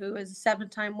Shot, who is a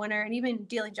 7-time winner, and even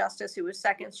Dealing Justice, who was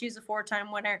second. She's a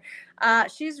 4-time winner.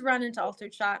 She's run into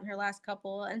Altered Shot in her last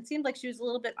couple and seemed like she was a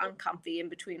little bit uncomfy in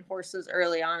between horses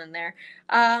early on in there.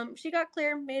 She got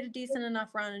clear, made a decent enough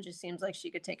run, and just seems like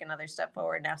she could take another step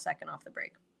forward now, second off the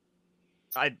break.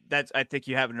 I think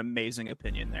you have an amazing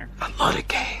opinion there. I love the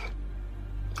game.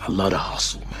 I love the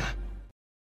hustle,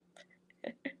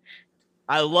 man.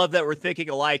 I love that we're thinking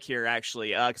alike here, actually,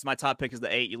 because my top pick is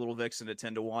the 8, You Little Vixen at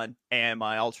 10-1, and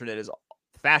my alternate is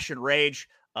Fashion Rage.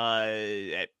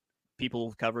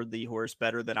 People covered the horse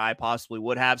better than I possibly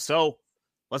would have, so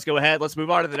let's go ahead. Let's move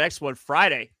on to the next one.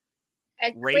 Friday,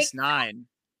 race 9.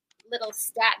 Little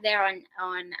stat there on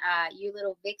You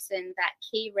Little Vixen, that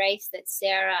key race that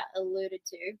Sara alluded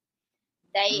to.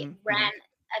 They ran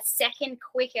a second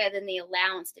quicker than the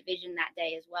allowance division that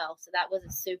day as well. So that was a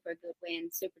super good win,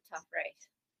 super tough race.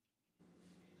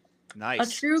 Nice.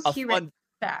 A true key race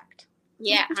fact.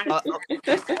 Yeah.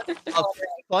 A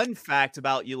fun fact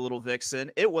about You Little Vixen,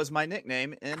 it was my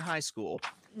nickname in high school.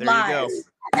 There lies. You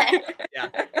go.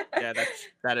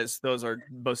 Yeah, those are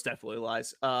most definitely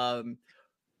lies.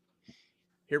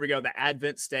 Here we go. The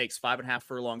Advent Stakes, 5.5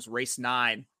 furlongs, race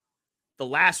 9. The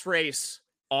last race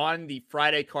on the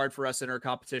Friday card for us in our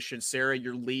competition. Sara,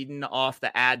 you're leading off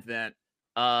the Advent.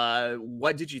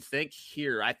 What did you think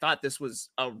here? I thought this was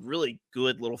a really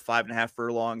good little 5.5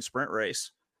 furlong sprint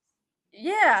race.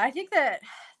 Yeah, I think that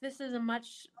this is a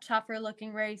much tougher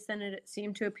looking race than it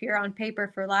seemed to appear on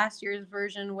paper for last year's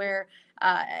version, where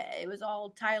it was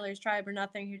all Tyler's Tribe or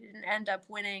nothing, who didn't end up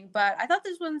winning. But I thought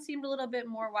this one seemed a little bit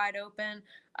more wide open.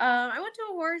 I went to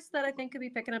a horse that I think could be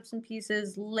picking up some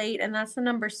pieces late, and that's the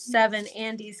number 7,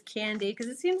 Andy's Candy, because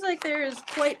it seems like there is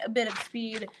quite a bit of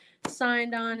speed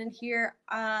signed on in here.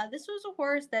 This was a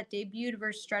horse that debuted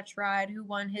versus Stretch Ride, who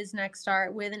won his next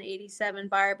start with an 87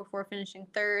 buyer before finishing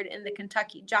third in the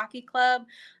Kentucky Jockey Club.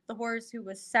 The horse who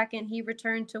was second, he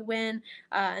returned to win,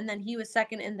 and then he was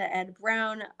second in the Ed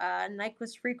Brown.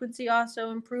 Nyquist Frequency also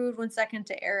improved, went second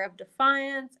to Air of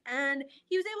Defiance, and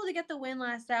he was able to get the win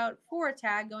last out for a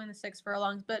tag going the 6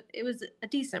 furlongs, but it was a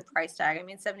decent price tag. I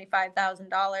mean,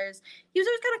 $75,000. He was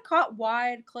always kind of caught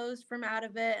wide, closed from out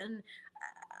of it, and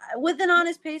with an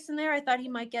honest pace in there, I thought he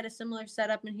might get a similar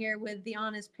setup in here with the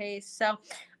honest pace. So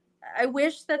I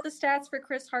wish that the stats for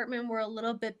Chris Hartman were a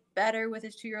little bit better with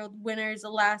his 2-year-old winners. The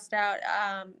last out,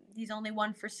 he's only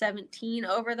won for 17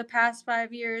 over the past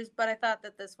 5 years, but I thought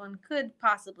that this one could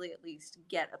possibly at least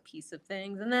get a piece of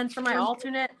things. And then for my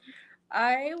alternate,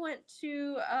 I went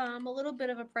to a little bit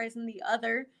of a price in the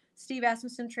other Steve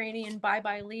Asmussen trainee and Bye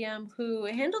Bye Liam, who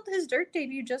handled his dirt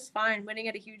debut just fine, winning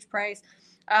at a huge price.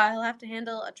 He'll have to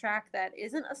handle a track that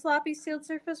isn't a sloppy sealed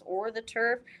surface or the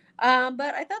turf.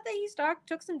 But I thought that he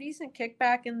took some decent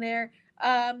kickback in there.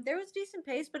 There was decent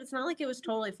pace, but it's not like it was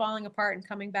totally falling apart and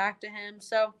coming back to him.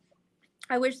 So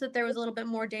I wish that there was a little bit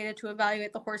more data to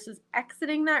evaluate the horses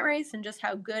exiting that race and just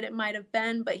how good it might have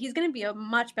been. But he's going to be a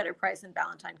much better price than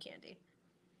Valentine Candy.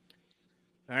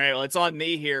 All right, well, it's on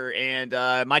me here, and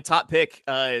my top pick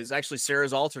is actually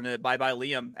Sara's alternate, Bye Bye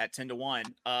Liam, at 10-1.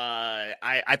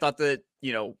 I thought that,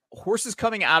 horses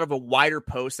coming out of a wider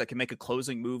post that can make a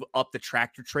closing move up the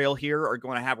tractor trail here are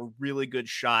going to have a really good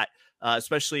shot,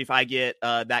 especially if I get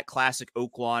that classic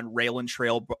Oaklawn rail and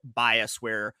trail bias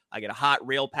where I get a hot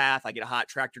rail path, I get a hot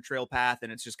tractor trail path,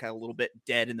 and it's just kind of a little bit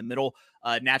dead in the middle.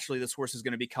 Naturally, this horse is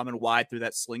going to be coming wide through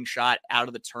that slingshot out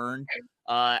of the turn.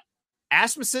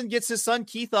 Asmussen gets his son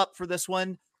Keith up for this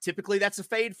one. Typically, that's a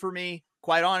fade for me.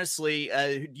 quite honestly,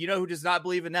 you know who does not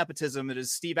believe in nepotism? It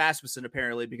is Steve Asmussen,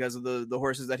 apparently, because of the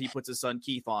horses that he puts his son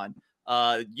Keith on.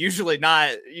 Usually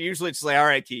not. Usually it's like, all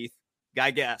right, Keith,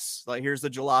 I guess. Like, here's the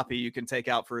jalopy you can take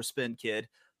out for a spin, kid.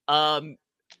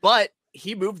 But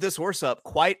he moved this horse up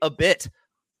quite a bit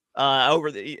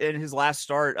in his last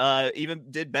start. Even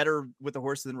did better with the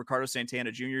horse than Ricardo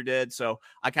Santana Jr. did. So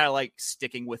I kind of like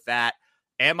sticking with that.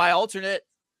 And my alternate,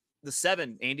 the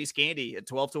 7, Andy's Candy at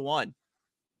 12-1.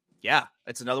 Yeah,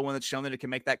 it's another one that's shown that it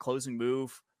can make that closing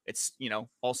move. It's,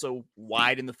 also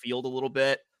wide in the field a little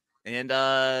bit. And,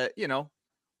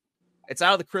 it's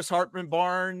out of the Chris Hartman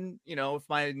barn. If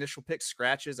my initial pick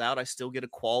scratches out, I still get a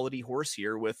quality horse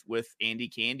here with Andy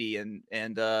Candy and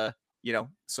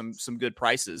some good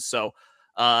prices. So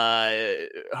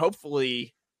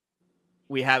hopefully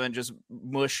we haven't just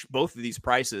mushed both of these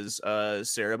prices,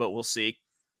 Sarah, but we'll see.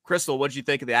 Crystal, what did you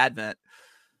think of the Advent?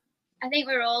 I think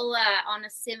we're all on a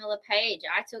similar page.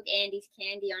 I took Andy's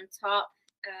Candy on top.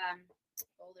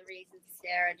 All the reasons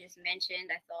Sarah just mentioned.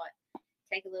 I thought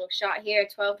take a little shot here,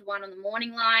 12-1 on the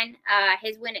morning line.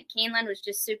 His win at Keeneland was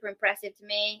just super impressive to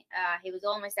me. He was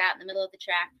almost out in the middle of the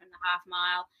track from the half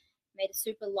mile, made a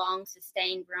super long,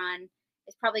 sustained run.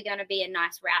 It's probably going to be a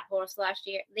nice rat horse next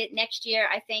year,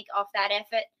 I think, off that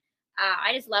effort.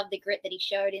 I just love the grit that he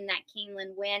showed in that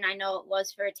Keeneland win. I know it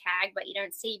was for a tag, but you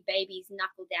don't see babies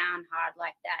knuckle down hard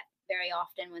like that very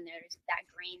often when there's that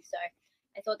green. So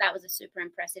I thought that was a super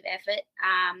impressive effort.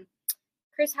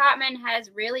 Chris Hartman has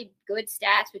really good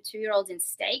stats with 2-year-olds in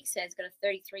stakes. So he's got a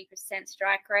 33%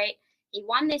 strike rate. He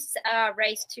won this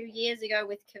race 2 years ago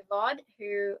with Kavod,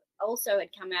 who also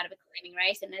had come out of a claiming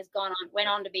race and went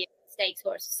on to be a stakes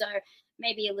horse. So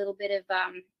maybe a little bit of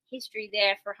history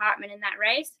there for Hartman in that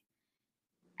race.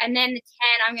 And then the 10,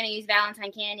 I'm going to use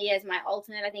Valentine Candy as my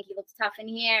alternate. I think he looks tough in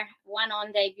here. Won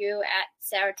on debut at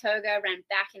Saratoga, ran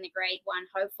back in the grade 1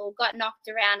 hopeful. Got knocked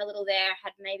around a little there,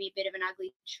 had maybe a bit of an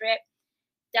ugly trip.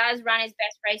 Does run his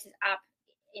best races up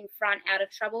in front out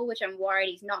of trouble, which I'm worried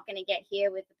he's not going to get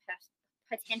here with the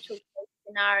potential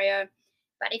scenario.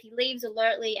 But if he leaves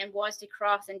alertly and was to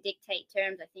cross and dictate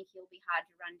terms, I think he'll be hard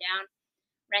to run down.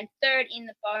 Ran 3rd in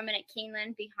the Bowman at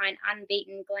Keeneland behind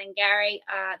unbeaten Glengarry.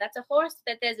 That's a horse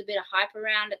that there's a bit of hype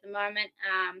around at the moment.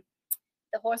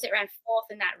 The horse that ran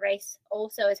 4th in that race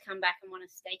also has come back and won a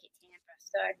stake at Tampa.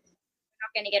 So I'm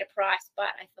not going to get a price,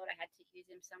 but I thought I had to use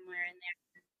him somewhere in there.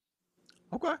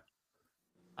 Okay.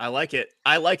 I like it.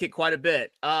 I like it quite a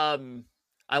bit. I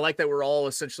like that we're all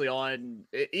essentially on,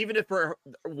 even if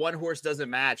one horse doesn't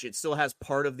match, it still has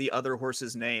part of the other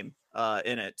horse's name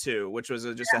in it too, which was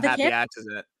just a happy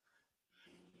accident.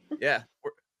 Yeah.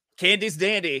 Candy's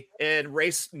Dandy in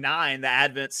race 9, the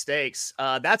Advent Stakes.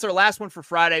 That's our last one for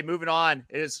Friday. Moving on,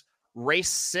 it is race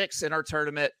 6 in our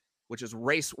tournament, which is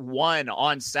race 1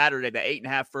 on Saturday, the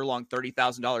 8.5 furlong,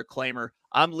 $30,000 claimer.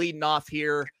 I'm leading off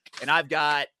here, and I've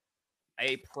got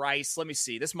a price. Let me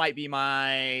see. This might be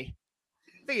I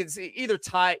think it's either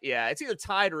tied. Yeah, it's either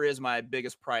tied or is my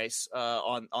biggest price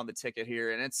on the ticket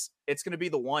here, and it's going to be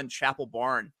the 1 Chapel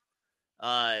Barn.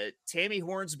 Tammy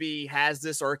Hornsby has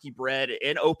this Archie bred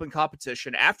in open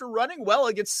competition after running well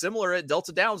against similar at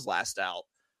Delta Downs last out.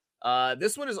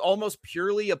 This one is almost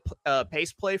purely a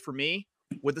pace play for me,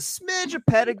 with a smidge of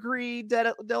pedigree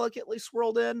delicately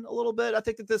swirled in a little bit. I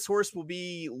think that this horse will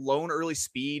be lone early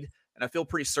speed, and I feel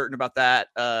pretty certain about that.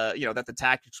 That the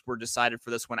tactics were decided for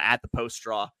this one at the post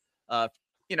draw.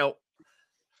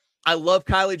 I love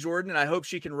Kylie Jordan, and I hope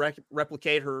she can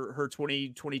replicate her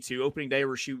 2022 opening day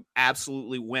where she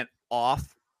absolutely went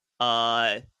off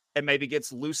and maybe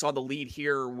gets loose on the lead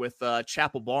here with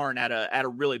Chapel Barn at a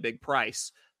really big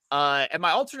price. And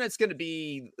my alternate's going to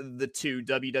be the 2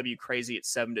 WW Crazy at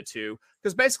 7-2,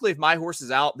 because basically if my horse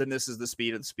is out, then this is the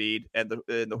speed and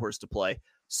the horse to play.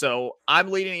 So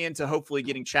I'm leading into hopefully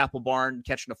getting Chapel Barn,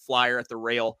 catching a flyer at the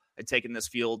rail, and taking this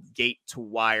field gate to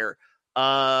wire.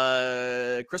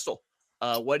 Crystal,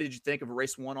 what did you think of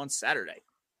race 1 on Saturday?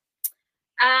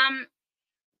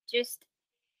 Just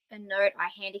a note, I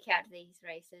handicapped these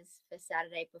races for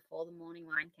Saturday before the morning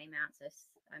line came out, so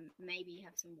maybe you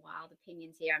have some wild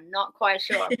opinions here. I'm not quite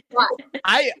sure. But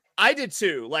I did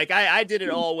too. Like I did it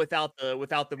all without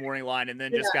the morning line, and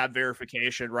then just got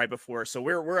verification right before. So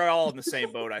we're all in the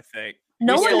same boat, I think.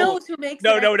 No one knows who makes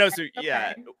no it. No, so, okay.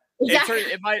 Yeah. Exactly.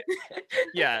 It might,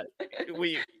 yeah.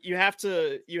 You have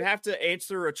to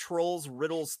answer a Trolls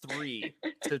Riddles 3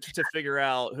 to figure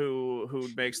out who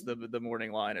makes the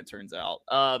morning line. It turns out.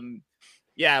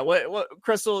 Yeah. What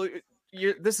Crystal?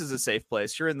 This is a safe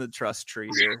place. You're in the trust tree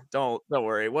here. Don't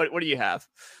worry. What do you have?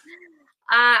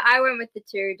 I went with the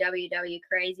 2 WW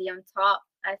Crazy on top.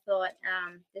 I thought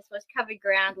this was covered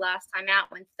ground last time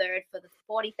out, went third for the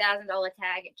 $40,000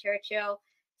 tag at Churchill.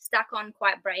 Stuck on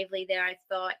quite bravely there, I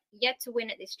thought. Yet to win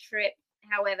at this trip.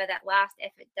 However, that last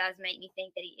effort does make me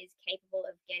think that he is capable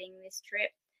of getting this trip.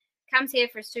 Comes here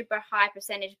for a super high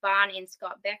percentage barn in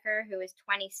Scott Becker, who is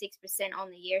 26%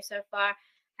 on the year so far.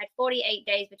 Had 48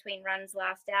 days between runs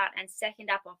last out, and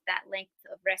second up off that length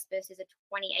of respite is a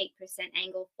 28%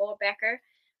 angle for Becker.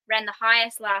 Ran the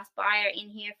highest last buyer in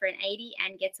here for an 80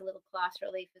 and gets a little class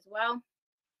relief as well.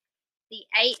 The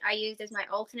 8 I used as my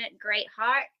alternate, Great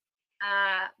Heart.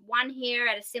 Won here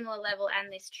at a similar level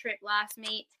and this trip last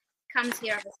meet. Comes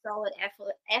here of a solid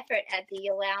effort at the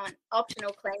allowance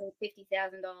optional claiming $50,000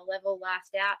 level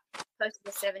last out. Posted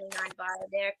a 79 buyer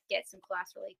there. Gets some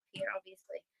class relief here,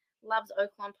 obviously. Loves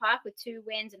Oaklawn Park with 2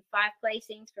 wins and 5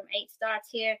 placings from 8 starts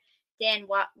here. Dan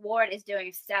Ward is doing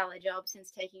a stellar job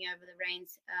since taking over the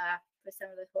reins for some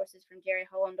of the horses from Jerry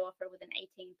Hollendorfer with an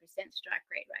 18% strike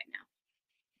rate right now.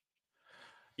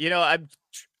 You know, I'm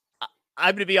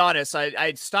going to be honest.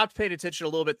 I stopped paying attention a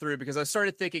little bit through because I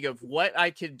started thinking of what I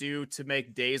could do to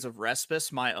make days of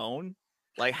respite my own,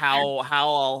 like how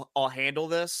I'll handle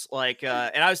this. Like,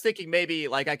 and I was thinking maybe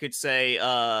like I could say,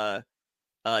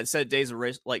 instead of days of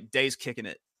race, like days kicking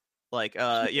it, like,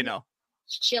 you know,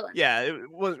 just chilling. Yeah, it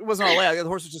wasn't all lay. The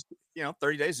horse was just,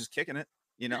 30 days just kicking it,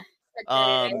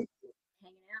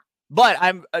 But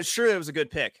I'm sure it was a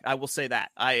good pick. I will say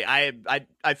that.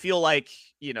 I feel like,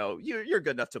 you're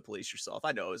good enough to police yourself.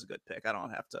 I know it was a good pick. I don't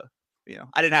have to,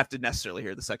 I didn't have to necessarily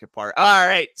hear the second part. All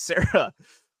right, Sarah.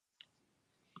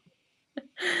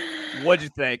 What'd you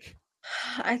think?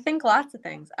 I think lots of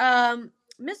things.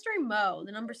 Mystery Mo,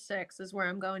 the number 6 is where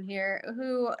I'm going here,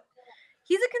 who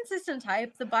he's a consistent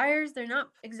type. The buyers, they're not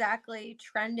exactly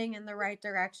trending in the right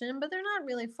direction, but they're not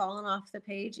really falling off the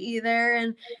page either.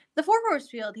 And the 4-horse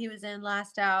field he was in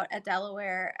last out at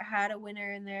Delaware had a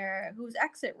winner in there who was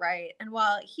exit right. And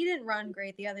while he didn't run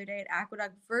great the other day at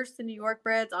Aqueduct versus the New York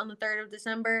Breds on the 3rd of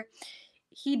December,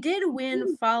 he did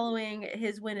win following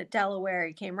his win at Delaware.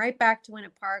 He came right back to win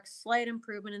at Parks. Slight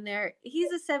improvement in there.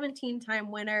 He's a 17-time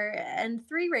winner. And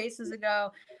 3 races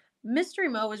ago, Mystery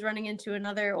Mo was running into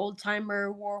another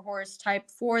old-timer warhorse type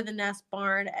for the Nest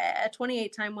Barn, a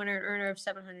 28-time winner and earner of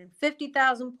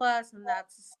 $750,000 plus, and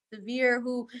that's Severe,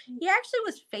 who he actually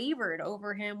was favored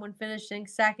over him when finishing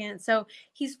second. So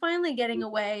he's finally getting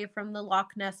away from the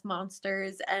Loch Ness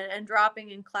monsters and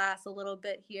dropping in class a little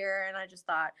bit here. And I just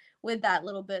thought with that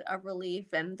little bit of relief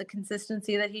and the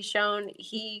consistency that he's shown,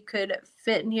 he could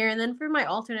fit in here. And then for my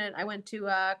alternate, I went to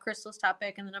Crystal's top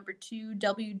pick and the number 2,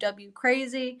 WW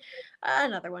Crazy.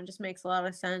 Another one just makes a lot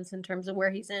of sense in terms of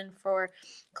where he's in for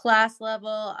class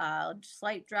level.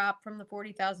 Slight drop from the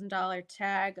 $40,000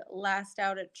 tag last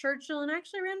out at Churchill and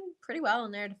actually ran pretty well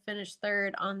in there to finish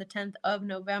 3rd on the 10th of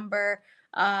November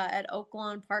at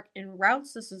Oaklawn Park in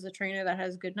Routes. This is a trainer that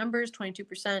has good numbers,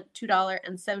 22%,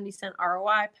 $2.70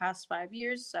 ROI past 5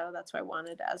 years. So that's what I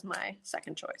wanted as my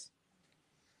second choice.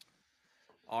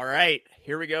 All right,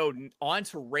 here we go. On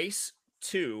to race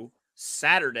 2,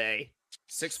 Saturday,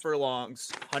 6 furlongs,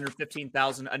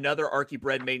 115,000. Another Archie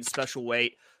bred maiden special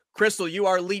weight. Crystal, you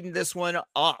are leading this one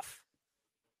off.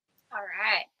 All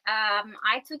right.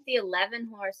 I took the 11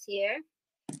 horse here.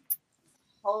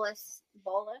 Bolus.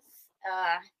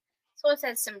 This horse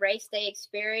has some race day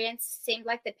experience. Seemed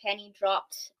like the penny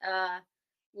dropped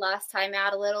last time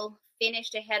out a little.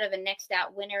 Finished ahead of a next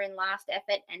out winner in last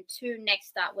effort, and 2 next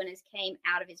start winners came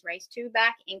out of his race 2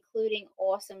 back, including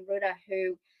Awesome Rutter,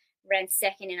 who ran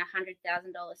second in a $100,000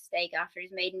 stake after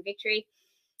his maiden victory.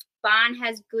 Barn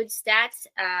has good stats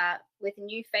with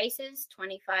new faces,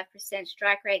 25%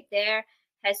 strike rate there.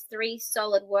 Has 3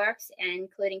 solid works,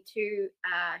 including 2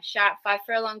 sharp 5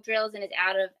 furlong drills, and is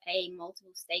out of a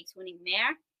multiple stakes winning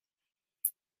mare.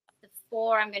 The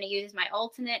 4 I'm going to use as my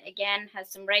alternate. Again, has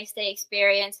some race day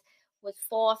experience. Was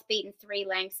 4th, beaten 3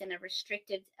 lengths in a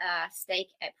restricted stake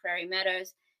at Prairie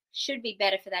Meadows. Should be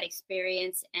better for that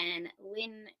experience. And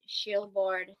Lynn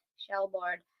Shellboard,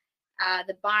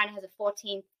 the barn has a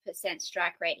 14%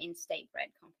 strike rate in state bred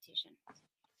competition.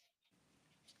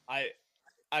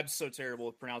 I'm so terrible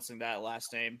with pronouncing that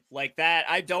last name. Like that,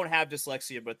 I don't have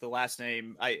dyslexia, but the last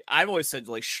name, I've always said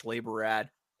like Schleberad,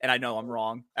 and I know I'm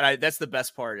wrong. And that's the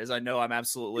best part, is I know I'm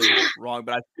absolutely wrong,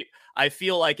 but I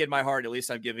feel like in my heart, at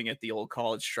least I'm giving it the old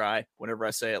college try whenever I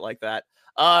say it like that.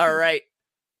 All right.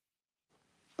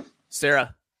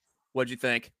 Sarah, what'd you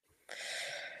think?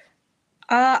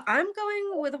 I'm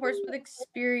going with a horse with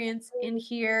experience in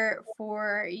here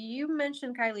for, you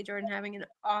mentioned Kylie Jordan having an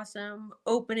awesome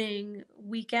opening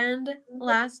weekend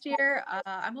last year.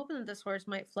 I'm hoping that this horse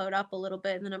might float up a little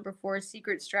bit in the number 4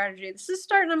 Secret Strategy. This is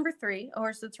start number 3, a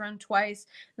horse that's run twice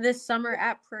this summer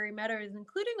at Prairie Meadows,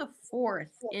 including a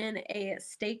 4th in a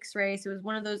stakes race. It was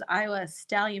one of those Iowa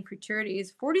Stallion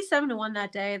Futurities, 47-1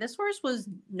 that day. This horse was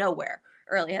nowhere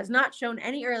early, has not shown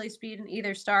any early speed in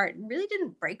either start, and really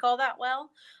didn't break all that well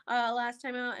last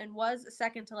time out, and was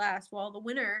second to last, while the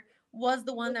winner was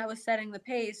the one that was setting the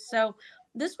pace. So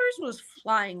this horse was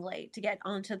flying late to get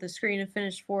onto the screen and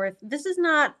finish 4th. This is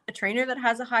not a trainer that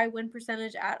has a high win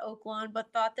percentage at Oaklawn, but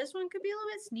thought this one could be a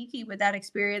little bit sneaky with that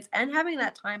experience and having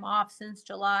that time off since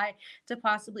July to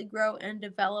possibly grow and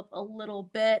develop a little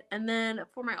bit. And then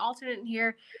for my alternate in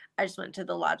here, I just went to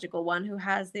the logical one who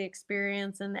has the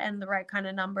experience and the right kind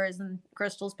of numbers, and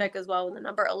Crystal's pick as well with the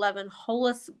number 11,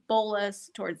 Holus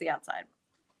Bolus, towards the outside.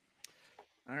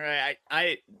 All right,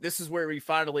 I this is where we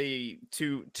finally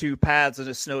two paths in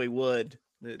a snowy wood.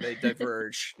 They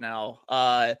diverge now.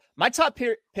 My top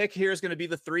pick here is going to be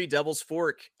the 3 Devil's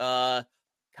Fork.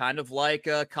 Kind of like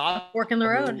Kava, Fork in the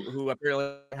road, who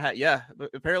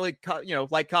apparently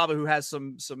like Kava, who has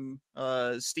some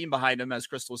steam behind him, as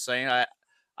Crystal was saying.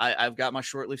 I've got my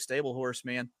short-leaf stable horse,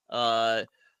 man.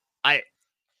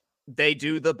 They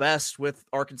do the best with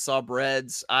Arkansas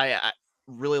breds. I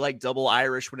really like Double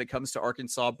Irish when it comes to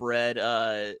Arkansas bred,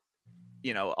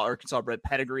 Arkansas bred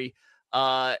pedigree.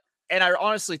 And I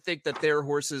honestly think that their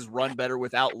horses run better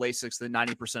without Lasix than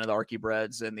 90% of the Archie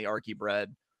breds in the Archie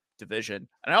bred division.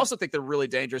 And I also think they're really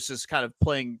dangerous, just kind of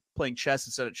playing chess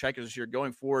instead of checkers this year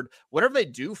going forward. Whenever they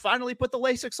do finally put the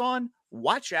Lasix on,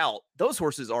 watch out. Those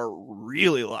horses are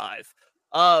really live.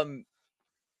 My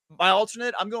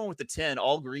alternate, I'm going with the 10,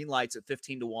 All Green Lights at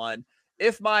 15-1.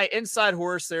 If my inside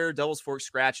horse there, Devil's Fork,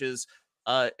 scratches,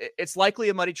 it's likely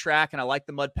a muddy track, and I like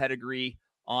the mud pedigree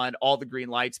on All the Green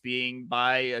Lights being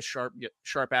by a sharp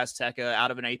Azteca out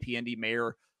of an APND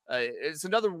mare. It's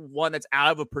another one that's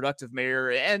out of a productive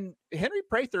mare, and Henry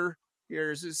Prather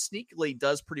here sneakily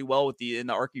does pretty well in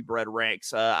the Archie bred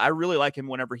ranks. I really like him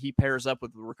whenever he pairs up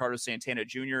with Ricardo Santana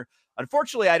Jr.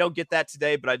 Unfortunately, I don't get that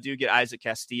today, but I do get Isaac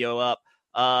Castillo up.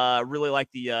 Really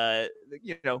like the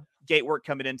gate work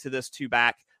coming into this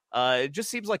 2-back. It just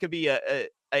seems like it'd be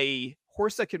a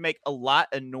horse that could make a lot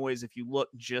of noise if you look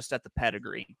just at the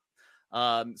pedigree.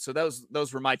 So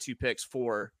those were my 2 picks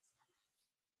for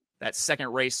that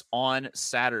second race on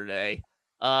Saturday.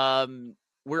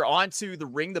 We're on to the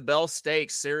Ring the Bell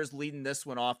Stakes. Sarah's leading this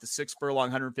one off, the 6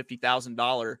 furlong,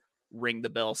 $150,000 Ring the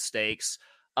Bell Stakes.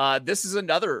 This is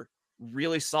another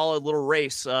really solid little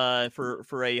race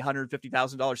for a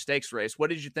 $150,000 stakes race. What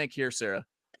did you think here, Sara?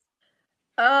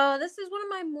 This is one of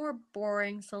my more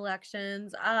boring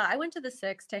selections. I went to the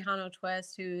 6, Tejano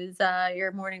Twist, who's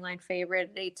your morning line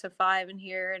favorite at 8-5 in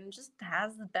here, and just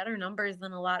has better numbers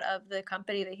than a lot of the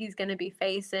company that he's going to be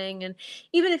facing. And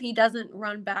even if he doesn't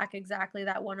run back exactly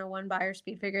that 101 buyer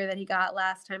speed figure that he got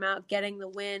last time out, getting the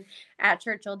win at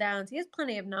Churchill Downs, he has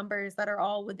plenty of numbers that are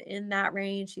all within that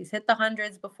range. He's hit the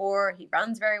hundreds before. He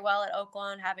runs very well at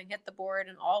Oaklawn, having hit the board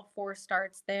in all 4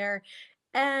 starts there.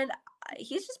 And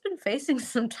he's just been facing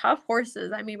some tough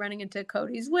horses. I mean, running into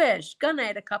Cody's Wish,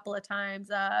 Gunite a couple of times,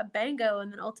 Bango,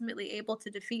 and then ultimately able to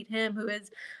defeat him, who is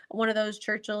one of those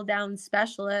Churchill Downs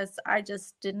specialists. I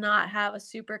just did not have a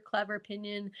super clever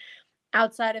opinion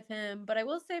outside of him. But I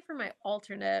will say for my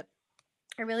alternate,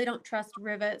 I really don't trust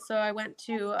Rivet, so I went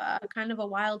to kind of a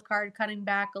wild card, cutting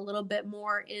back a little bit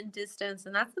more in distance,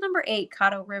 and that's the number 8,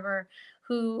 Caddo River,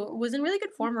 who was in really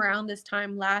good form around this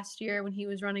time last year when he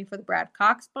was running for the Brad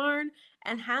Cox barn,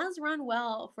 and has run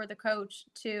well for the coach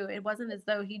too. It wasn't as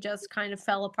though he just kind of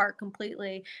fell apart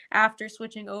completely after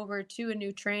switching over to a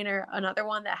new trainer. Another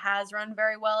one that has run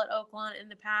very well at Oaklawn in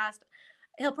the past.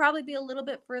 He'll probably be a little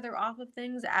bit further off of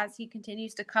things as he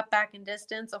continues to cut back in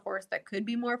distance, a horse that could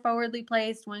be more forwardly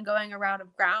placed when going a route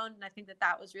of ground. And I think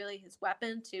that was really his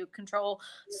weapon, to control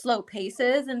slow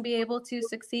paces and be able to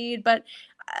succeed. But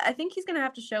I think he's going to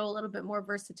have to show a little bit more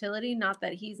versatility, not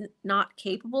that he's not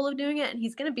capable of doing it. And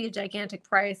he's going to be a gigantic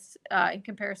price in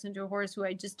comparison to a horse who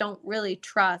I just don't really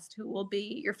trust, who will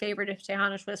be your favorite if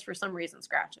Tejano Twist for some reason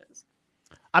scratches.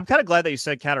 I'm kind of glad that you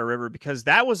said Caddo River, because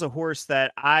that was a horse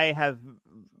that I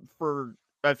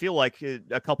feel like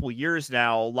a couple years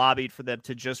now, lobbied for them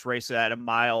to just race at a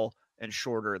mile and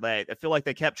shorter. I feel like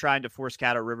they kept trying to force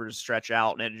Caddo River to stretch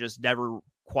out, and it just never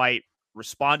quite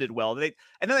responded well. And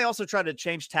then they also tried to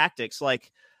change tactics.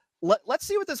 Like, let's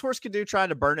see what this horse can do trying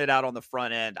to burn it out on the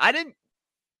front end. I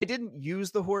didn't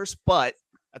use the horse, but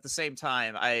at the same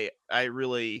time, I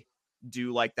really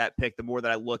do like that pick. The more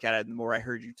that I look at it, the more I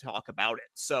heard you talk about it.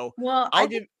 So well, I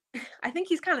think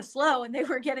he's kind of slow, and they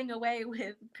were getting away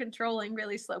with controlling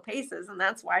really slow paces, and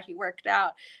that's why he worked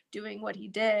out doing what he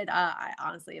did. I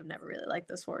honestly have never really liked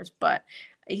this horse, but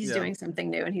he's doing something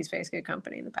new, and he's faced good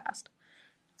company in the past.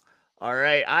 All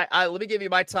right. I let me give you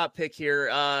my top pick here.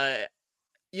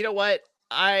 You know what?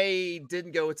 I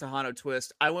didn't go with Tejano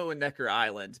Twist. I went with Necker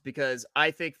Island because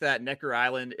I think that Necker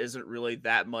Island isn't really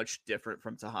that much different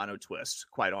from Tejano Twist,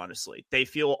 quite honestly. They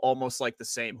feel almost like the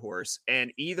same horse,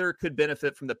 and either could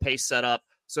benefit from the pace setup.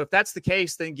 So if that's the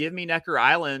case, then give me Necker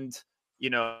Island,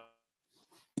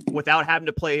 without having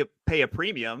to pay a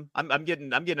premium. I'm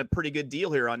getting a pretty good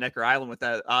deal here on Necker Island with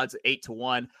that odds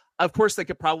 8-1. Of course, they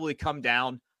could probably come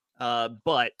down,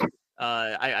 but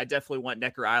I definitely want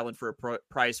Necker Island for a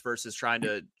price versus trying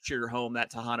to cheer home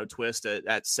that Tejano Twist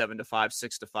at 7-5,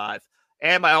 6-5.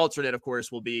 And my alternate, of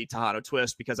course, will be Tejano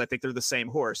Twist because I think they're the same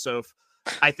horse. So if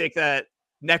I think that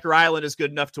Necker Island is good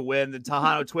enough to win, then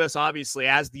Tejano Twist, obviously,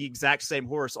 as the exact same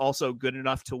horse, also good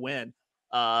enough to win.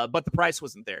 But the price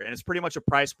wasn't there. And it's pretty much a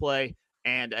price play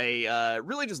and a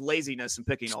really just laziness in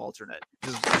picking an alternate.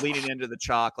 Just leaning into the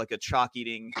chalk like a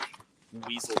chalk-eating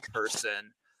weasel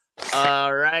person.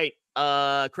 All right.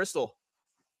 Crystal,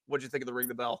 what'd you think of the Ring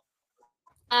the Bell?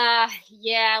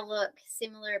 Yeah, look,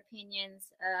 similar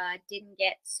opinions. Didn't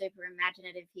get super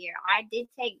imaginative here. I did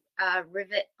take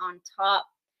Rivet on top,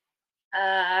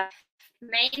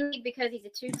 mainly because he's a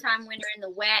 2-time winner in the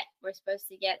wet. We're supposed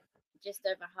to get just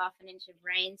over half an inch of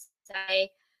rain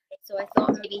today, so I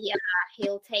thought maybe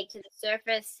he'll take to the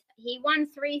surface. He won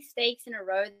 3 stakes in a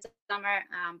row this summer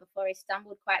before he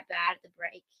stumbled quite bad at the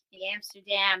break in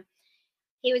Amsterdam.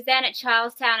 He was then at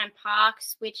Charlestown and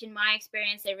Parks, which in my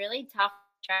experience are really tough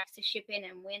tracks to ship in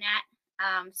and win at.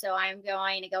 So I'm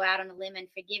going to go out on a limb and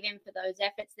forgive him for those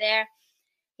efforts there.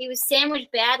 He was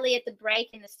sandwiched badly at the break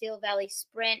in the Steel Valley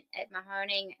Sprint at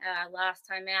Mahoning last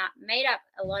time out. Made up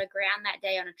a lot of ground that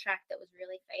day on a track that was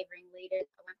really favoring leaders.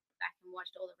 I went back and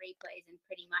watched all the replays, and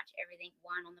pretty much everything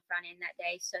won on the front end that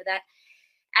day. So that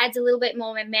adds a little bit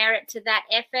more merit to that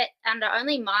effort under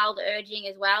only mild urging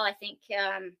as well. I think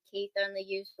Keith only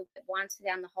used it once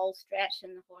down the whole stretch,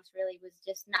 and the horse really was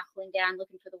just knuckling down,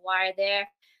 looking for the wire there.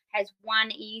 Has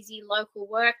one easy local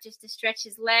work just to stretch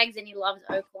his legs, and he loves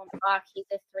Oaklawn Park. He's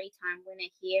a 3-time winner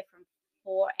here from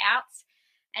 4 outs,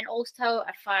 and also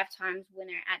a 5 times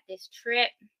winner at this trip.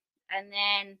 And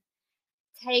then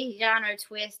Tejano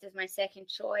Twist is my second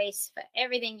choice for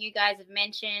everything you guys have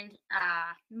mentioned.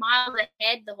 Miles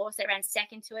ahead, the horse that ran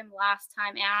second to him last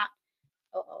time out.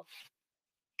 Are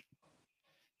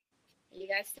you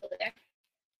guys still there?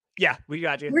 Yeah, we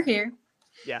got you. We're here.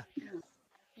 Yeah.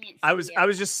 I was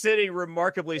just sitting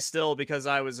remarkably still because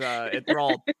I was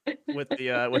enthralled with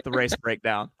the race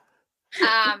breakdown. Okay,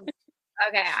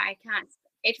 I can't.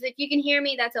 If you can hear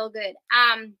me, that's all good.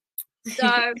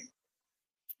 So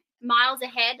miles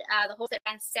ahead, the horse that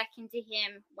ran second to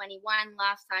him when he won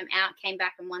last time out came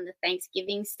back and won the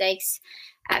Thanksgiving Stakes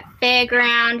at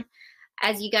Fairground.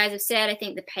 As you guys have said, I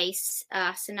think the pace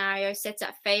scenario sets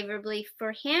up favorably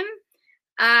for him.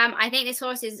 I think this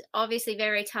horse is obviously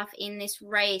very tough in this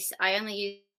race. I only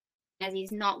use as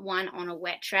he's not won on a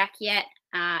wet track yet.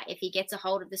 If he gets a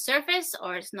hold of the surface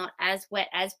or it's not as wet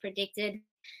as predicted,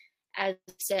 as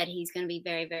I said, he's going to be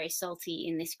very, very salty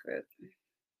in this group.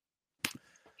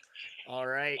 All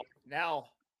right. Now,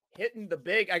 hitting the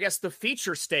big, I guess, the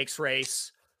feature stakes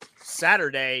race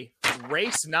Saturday,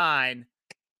 race 9,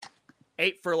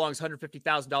 8 furlongs,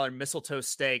 $150,000 Mistletoe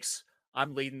Stakes.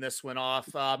 I'm leading this one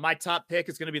off. My top pick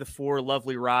is going to be the 4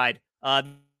 Lovely Ride. A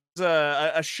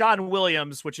Sean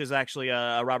Williams, which is actually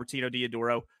a Robertino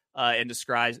Diodoro in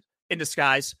disguise.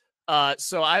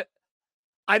 So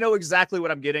I know exactly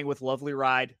what I'm getting with Lovely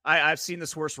Ride. I've seen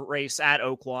this horse race at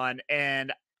Oaklawn,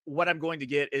 and what I'm going to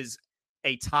get is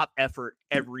a top effort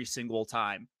every single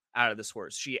time out of this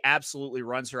horse. She absolutely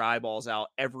runs her eyeballs out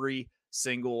every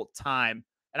single time.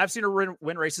 And I've seen her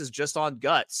win races just on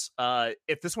guts.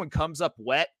 If this one comes up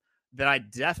wet, then I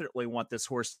definitely want this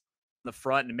horse in the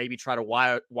front and maybe try to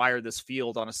wire this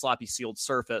field on a sloppy sealed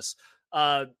surface.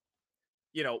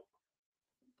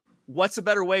 What's a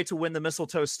better way to win the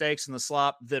Mistletoe Stakes in the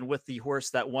slop than with the horse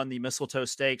that won the Mistletoe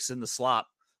Stakes in the slop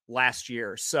last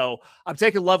year? So I'm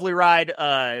taking Lovely Ride.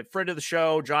 Friend of the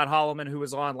show, John Holloman, who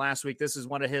was on last week. This is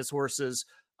one of his horses.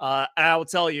 And I will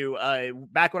tell you,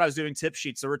 back when I was doing tip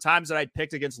sheets, there were times that I'd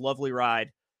picked against Lovely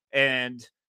Ride, and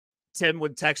Tim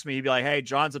would text me. He'd be like, "Hey,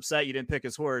 John's upset you didn't pick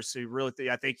his horse.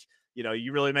 I think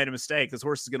you really made a mistake. This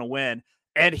horse is going to win."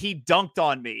 And he dunked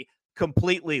on me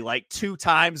completely, like 2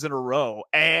 times in a row.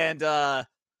 And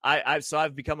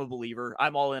I've become a believer.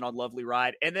 I'm all in on Lovely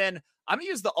Ride. And then I'm going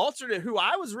to use the alternate who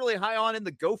I was really high on in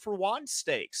the Go for Wand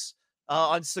Stakes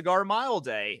on Cigar Mile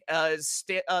Day at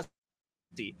 6-1.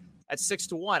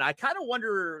 I kind of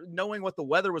wonder, knowing what the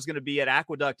weather was going to be at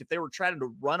Aqueduct, if they were trying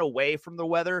to run away from the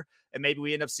weather and maybe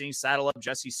we end up seeing Saddle Up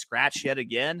Jesse scratch yet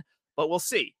again. But we'll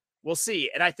see. We'll see.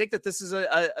 And I think that this is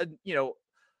a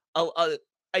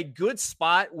good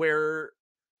spot where,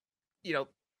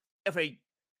 if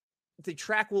the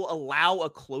track will allow a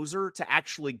closer to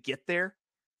actually get there,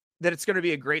 then it's going to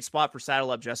be a great spot for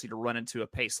Saddle Up Jesse to run into a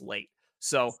pace late.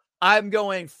 So I'm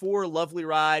going 4 Lovely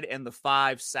Ride and the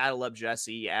 5 Saddle Up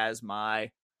Jesse as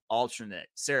my alternate.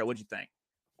 Sarah, what'd you think?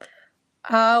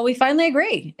 We finally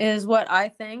agree is what I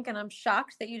think. And I'm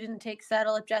shocked that you didn't take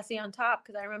Saddle Up Jesse on top,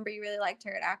 because I remember you really liked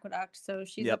her at Aqueduct. So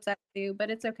she's upset with you, but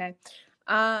it's okay.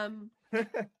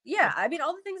 Yeah, I mean,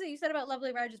 all the things that you said about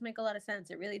Lovely Ride just make a lot of sense.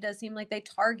 It really does seem like they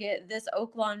target this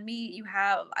Oaklawn meet.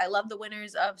 I love the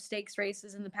winners of stakes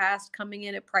races in the past coming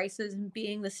in at prices and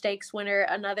being the stakes winner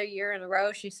another year in a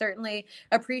row. She certainly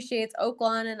appreciates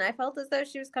Oaklawn, and I felt as though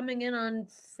she was coming in on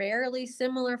fairly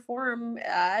similar form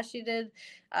as she did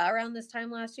around this time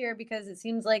last year, because it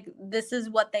seems like this is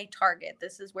what they target.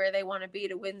 This is where they want to be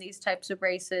to win these types of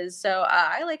races. So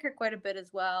I like her quite a bit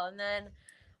as well. And then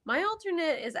my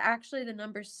alternate is actually the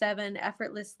number 7,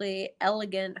 Effortlessly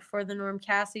Elegant, for the Norm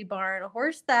Cassie barn, a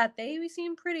horse that they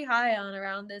seemed pretty high on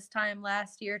around this time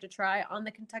last year to try on the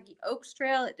Kentucky Oaks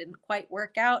Trail. It didn't quite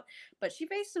work out, but she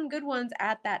faced some good ones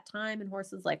at that time in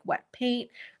horses like Wet Paint,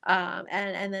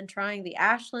 and then trying the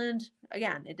Ashland.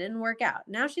 Again, it didn't work out.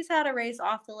 Now she's had a race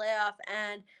off the layoff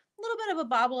and a little bit of a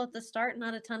bobble at the start,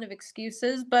 not a ton of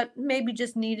excuses, but maybe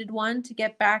just needed one to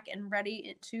get back and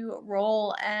ready to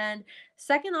roll. And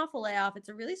second off a layoff, it's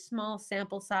a really small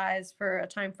sample size for a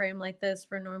time frame like this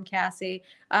for Norm Cassie,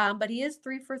 but he is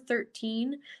 3 for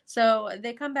 13. So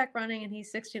they come back running, and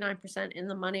he's 69% in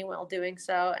the money while doing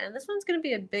so. And this one's going to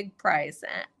be a big price.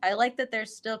 And I like that they're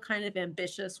still kind of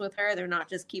ambitious with her. They're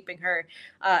not just keeping her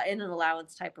in an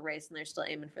allowance type of race, and they're still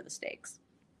aiming for the stakes.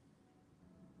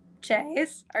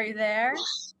 Chase, are you there?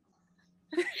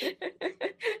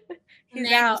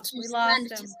 He's out. We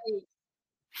lost him.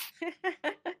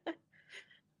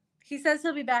 He says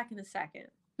he'll be back in a second.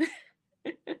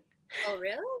 Oh,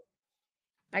 really?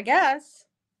 I guess.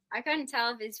 I couldn't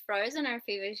tell if he's frozen or if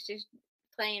he was just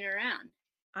playing around.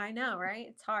 I know, right?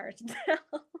 It's hard to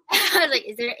tell. I was like,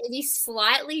 is he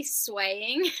slightly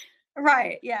swaying?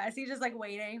 Right. Yeah. Is he just like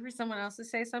waiting for someone else to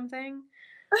say something?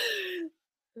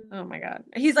 Oh my God.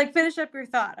 He's like, finish up your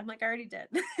thought. I'm like, I already did.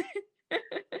 I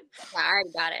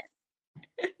already got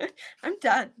it. I'm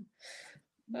done.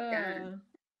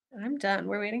 I'm done.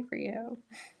 We're waiting for you.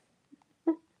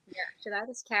 Yeah. Should I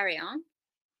just carry on?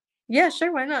 Yeah,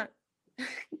 sure. Why not? Who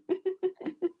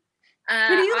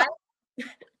do you like?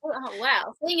 Oh,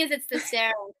 wow. The thing is, it's the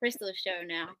Sara and Crystal show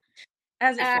now.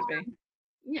 As it should be.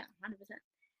 Yeah, 100%.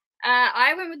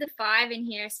 I went with the 5 in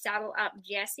here, Saddle Up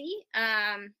Jesse.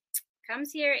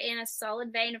 Comes here in a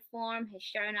solid vein of form, has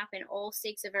shown up in all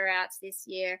 6 of her outs this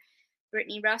year.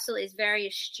 Brittany Russell is very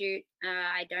astute.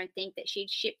 I don't think that she'd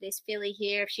ship this filly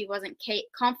here if she wasn't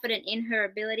confident in her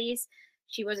abilities.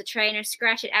 She was a trainer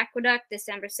scratch at Aqueduct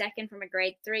December 2nd from a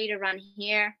grade 3 to run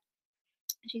here.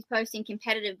 She's posting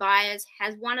competitive buyers,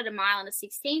 has won at a mile and a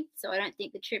 16th, so I don't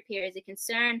think the trip here is a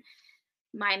concern.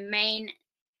 My main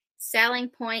selling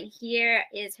point here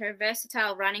is her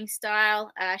versatile running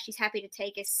style. She's happy to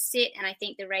take a sit, and I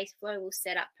think the race flow will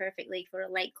set up perfectly for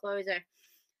a late closer.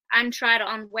 Untried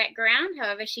on wet ground,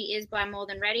 however, she is by More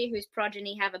Than Ready, whose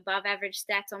progeny have above average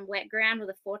stats on wet ground with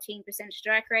a 14%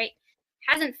 strike rate.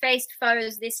 Hasn't faced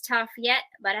foes this tough yet,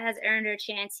 but has earned her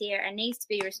chance here and needs to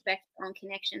be respected on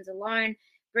connections alone.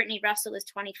 Brittany Russell is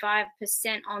 25%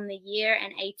 on the year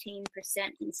and 18%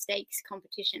 in stakes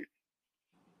competition.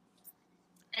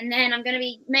 And then I'm going to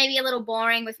be maybe a little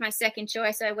boring with my second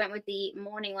choice. I went with the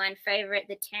morning line favorite,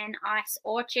 the 10 Ice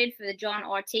Orchard for the John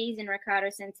Ortiz and Ricardo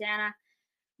Santana.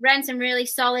 Ran some really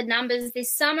solid numbers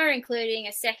this summer, including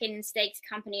a second in stakes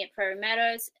company at Prairie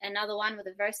Meadows, another one with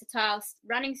a versatile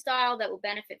running style that will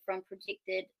benefit from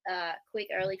predicted quick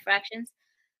early fractions.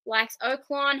 Likes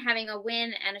Oaklawn, having a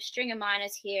win and a string of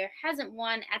minors here. Hasn't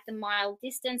won at the mile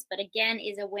distance, but again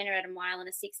is a winner at a mile and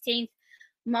a 16th.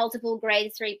 Multiple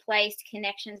grade 3 placed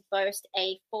connections boast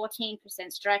a 14%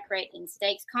 strike rate in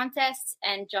stakes contests,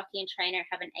 and jockey and trainer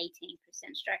have an 18%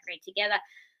 strike rate together.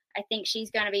 I think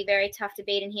she's going to be very tough to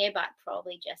beat in here, but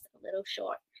probably just a little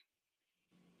short.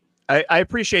 I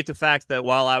appreciate the fact that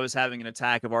while I was having an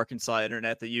attack of Arkansas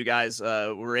internet, that you guys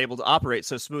were able to operate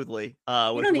so smoothly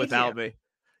without me.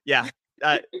 Yeah.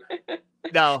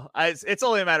 No, it's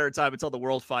only a matter of time until the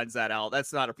world finds that out.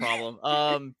 That's not a problem.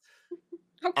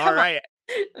 All right.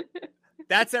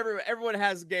 That's everyone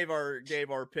gave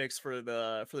our picks for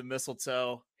the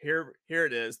mistletoe. Here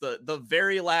it is. The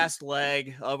very last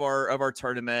leg of our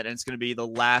tournament, and it's going to be the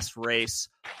last race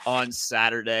on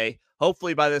Saturday.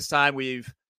 Hopefully by this time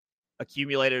we've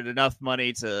accumulated enough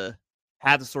money to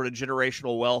have the sort of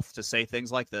generational wealth to say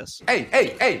things like this.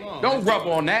 Hey, don't rub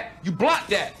on that. You block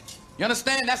that. You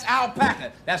understand? That's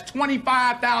alpaca. That's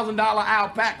 $25,000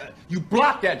 alpaca. You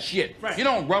block that shit. Right. You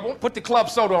don't rubble. Put the club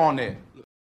soda on there.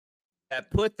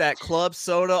 Put that club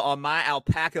soda on my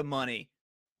alpaca money.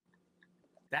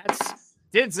 That's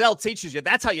Denzel teaches you.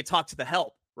 That's how you talk to the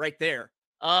help right there.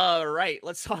 All right,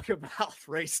 let's talk about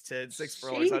race 10, 6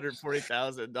 furlongs,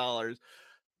 $140,000.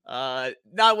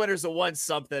 Not winners of one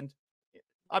something.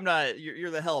 I'm not.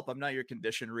 You're the help. I'm not your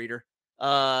condition reader.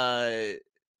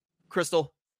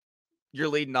 Crystal, you're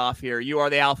leading off here. You are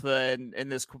the alpha, and in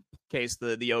this case,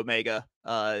 the omega,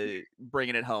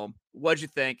 bringing it home. What'd you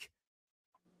think?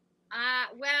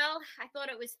 Well, I thought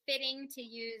it was fitting to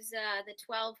use the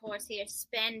 12 horse here,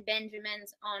 Spen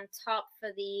Benjamins, on top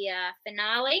for the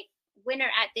finale.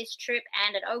 Winner at this trip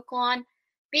and at Oaklawn.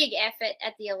 Big effort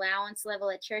at the allowance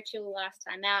level at Churchill last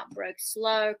time out. Broke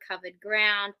slow, covered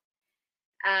ground.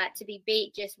 To be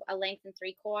beat just a length and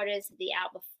 3/4. The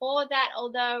out before that,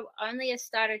 although only a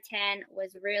starter 10,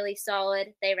 was really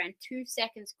solid. They ran 2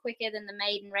 seconds quicker than the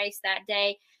maiden race that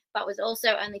day, but was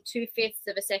also only 2/5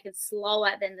 of a second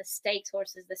slower than the stakes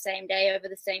horses the same day over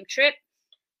the same trip.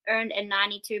 Earned a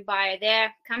 92 buyer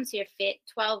there. Comes here fit,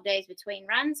 12 days between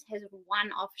runs. Has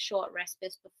won off short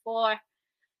respite before.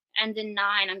 And the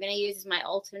 9, I'm going to use as my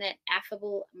alternate,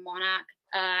 Affable Monarch.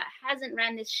 Hasn't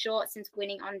ran this short since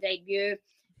winning on debut.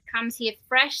 Comes here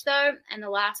fresh, though, and the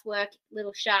last work,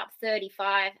 little sharp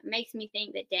 35. Makes me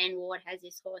think that Dan Ward has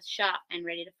his horse sharp and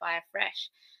ready to fire fresh.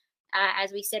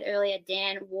 As we said earlier,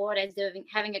 Dan Ward is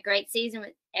having a great season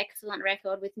with excellent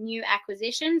record with new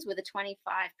acquisitions with a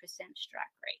 25% strike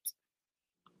rate.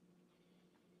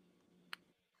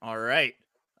 All right.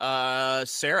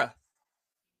 Sarah,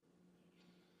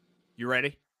 you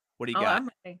ready? What do you got? I'm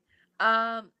ready.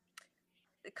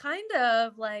 Kind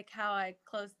of like how I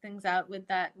closed things out with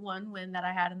that one win that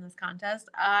I had in this contest.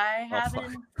 I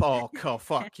haven't.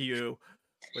 Fuck you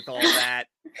with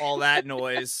all that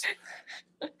noise.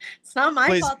 It's not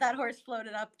my fault that horse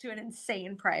floated up to an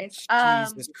insane price.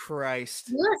 Jesus Christ!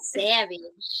 You're a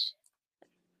savage.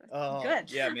 Oh, good.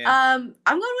 Yeah, man.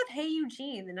 I'm going with Hey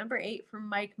Eugene, the number 8 from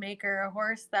Mike Maker, a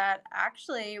horse that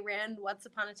actually ran once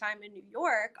upon a time in New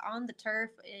York on the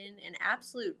turf in an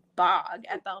absolute bog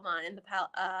at Belmont in the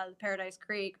Paradise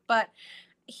Creek. But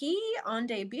he, on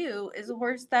debut, is a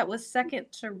horse that was second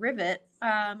to Rivet,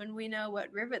 and we know what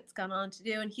Rivet's gone on to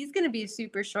do, and he's going to be a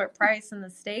super short price in the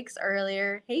stakes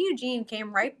earlier. Hey Eugene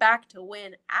came right back to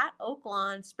win at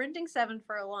Oaklawn, sprinting 7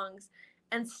 furlongs,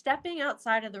 and stepping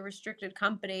outside of the restricted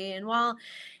company. And while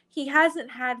he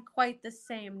hasn't had quite the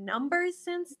same numbers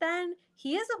since then,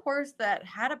 he is a horse that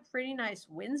had a pretty nice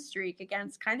win streak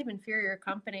against kind of inferior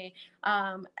company.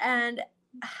 And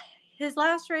his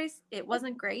last race, it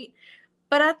wasn't great.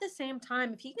 But at the same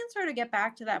time, if he can sort of get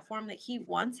back to that form that he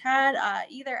once had,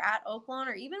 either at Oaklawn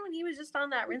or even when he was just on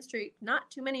that win streak not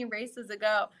too many races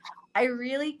ago, I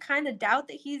really kind of doubt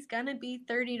that he's going to be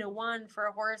 30-1 for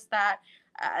a horse that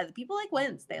people like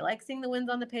wins. They like seeing the wins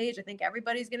on the page. I think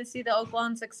everybody's going to see the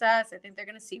Oaklawn success. I think they're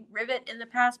going to see Rivet in the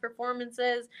past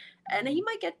performances. And he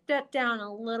might get that down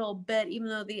a little bit, even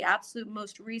though the absolute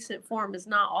most recent form is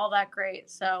not all that great.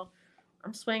 So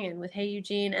I'm swinging with Hey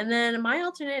Eugene. And then my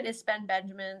alternate is Spen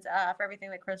Benjamins for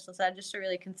everything that Crystal said, just a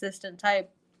really consistent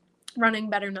type, running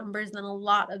better numbers than a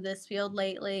lot of this field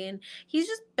lately. And he's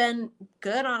just been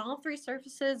good on all 3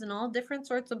 surfaces and all different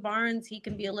sorts of barns. He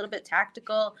can be a little bit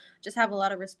tactical, just have a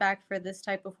lot of respect for this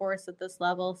type of horse at this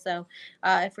level. So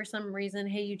if for some reason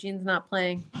Hey Eugene's not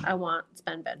playing, I want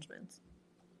Spen Benjamins.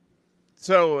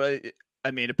 So,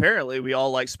 I mean, apparently we all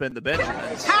like Spen the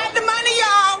Benjamins. Hide the money,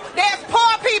 y'all. There's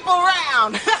poor people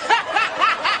around.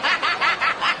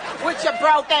 With your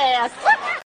broke ass.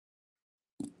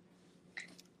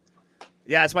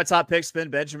 Yeah, it's my top pick, Spen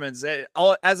Benjamins.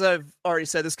 As I've already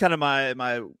said, this is kind of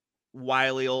my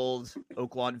wily old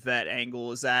Oaklawn vet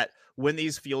angle, is that when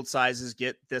these field sizes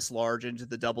get this large into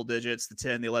the double digits, the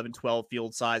 10, the 11, 12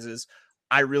 field sizes,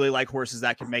 I really like horses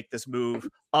that can make this move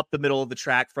up the middle of the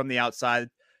track from the outside.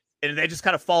 And they just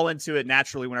kind of fall into it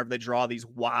naturally whenever they draw these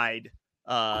wide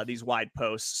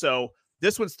posts. So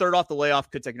this one's third off the layoff,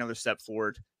 could take another step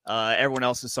forward. Everyone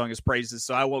else has sung his praises,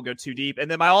 so I won't go too deep. And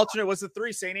then my alternate was the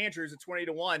 3, St. Andrews at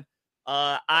 20-1.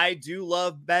 I do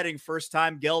love betting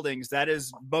first-time geldings. That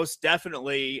is most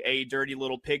definitely a dirty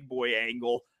little pig boy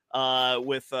angle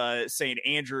with St.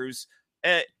 Andrews.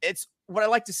 It's what I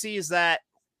like to see is that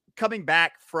coming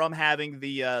back from having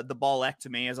the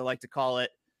ballectomy, as I like to call it,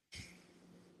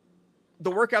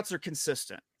 the workouts are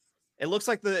consistent. It looks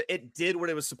like it did what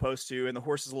it was supposed to, and the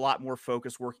horse is a lot more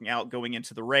focused working out going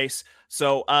into the race.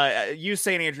 So use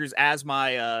St. Andrews as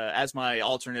my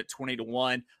alternate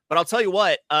 20-1. But I'll tell you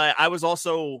what, I was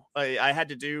also I had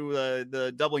to do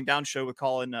the Doubling Down show with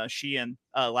Colin Sheehan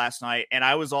last night, and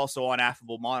I was also on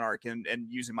Affable Monarch and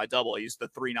using my double. I used the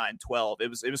 3-9-12.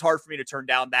 It was hard for me to turn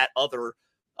down that other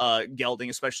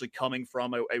gelding, especially coming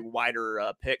from a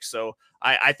wider pick. So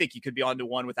I think you could be on to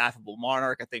one with Affable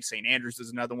Monarch. I think St. Andrews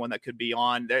is another one that could be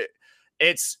on there.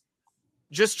 It's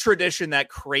just tradition that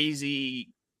crazy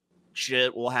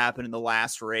shit will happen in the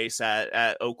last race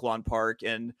at Oaklawn Park,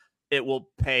 and it will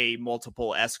pay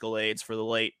multiple Escalades for the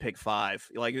late pick 5.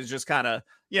 Like, it's just kind of,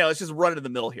 it's just run of the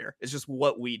mill here. It's just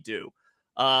what we do.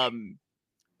 Guys,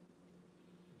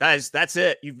 that's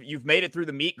it. You've made it through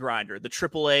the meat grinder, the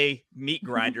AAA meat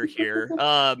grinder here.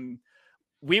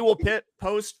 We will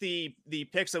post the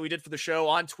picks that we did for the show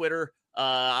on Twitter.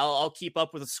 I'll keep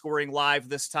up with the scoring live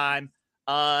this time.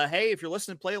 Hey, if you're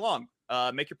listening, play along.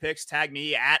 Make your picks. Tag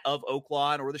me at of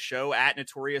Oaklawn or the show at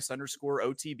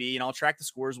Notorious_OTB, and I'll track the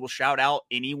scores. We'll shout out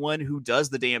anyone who does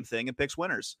the damn thing and picks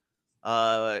winners.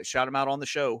 Shout them out on the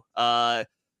show.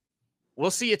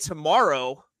 We'll see you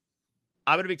tomorrow.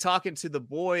 I'm going to be talking to the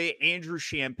boy, Andrew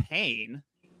Champagne,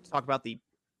 to talk about the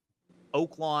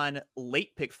Oaklawn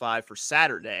late pick 5 for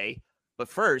Saturday. But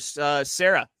first,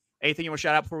 Sarah, anything you want to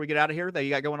shout out before we get out of here that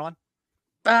you got going on?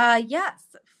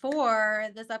 Yes. For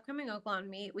this upcoming Oaklawn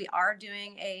meet, we are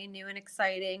doing a new and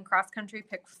exciting cross-country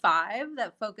pick 5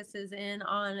 that focuses in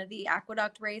on the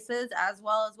aqueduct races as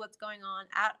well as what's going on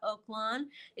at Oaklawn.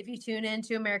 If you tune in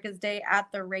to America's Day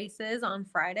at the Races on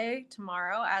Friday,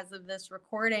 tomorrow, as of this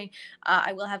recording,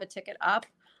 I will have a ticket up.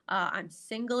 I'm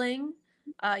singling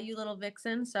You Little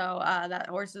Vixen, so that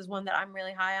horse is one that I'm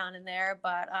really high on in there,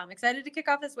 but I'm excited to kick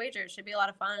off this wager. It should be a lot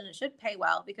of fun, and it should pay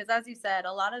well, because as you said,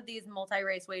 a lot of these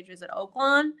multi-race wagers at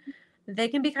Oaklawn, they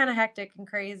can be kind of hectic and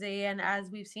crazy, and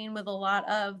as we've seen with a lot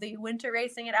of the winter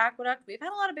racing at Aqueduct, we've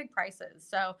had a lot of big prices,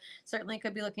 so certainly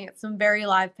could be looking at some very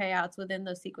live payouts within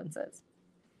those sequences.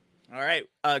 All right,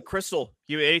 Crystal,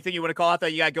 anything you want to call out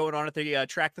that you got going on at the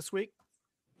track this week?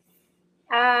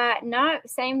 No,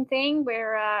 same thing.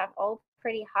 We're all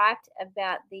pretty hyped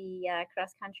about the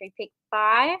cross country pick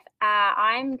 5.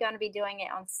 I'm going to be doing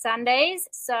it on Sundays,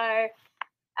 so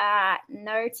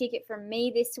no ticket from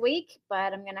me this week,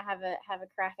 but I'm going to have a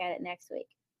crack at it next week.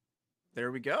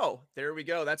 There we go.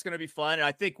 That's going to be fun. And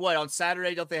I think on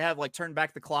Saturday, don't they have like turn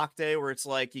back the clock day where it's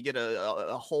like you get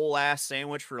a whole ass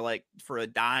sandwich for a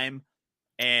dime?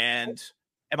 And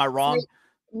am I wrong?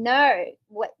 No,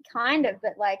 what kind of,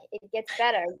 but like it gets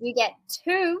better. You get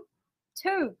two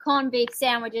corned beef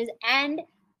sandwiches and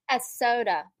a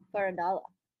soda for $1.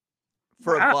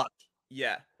 For $1.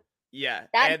 Yeah.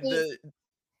 That's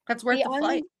worth the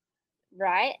flight.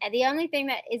 Right. And the only thing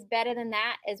that is better than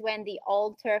that is when the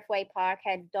old Turfway Park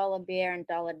had $1 beer and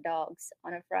 $1 dogs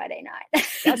on a Friday night.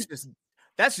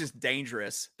 That's just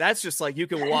dangerous. That's just like you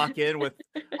can walk in with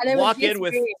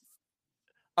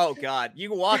oh God, you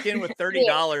can walk in with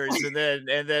 $30 and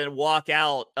then walk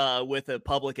out with a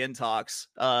public intox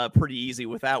pretty easy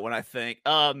with that one, I think.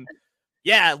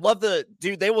 Yeah, love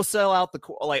they will sell out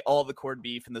all the corned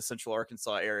beef in the Central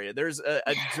Arkansas area. There's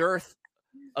a dearth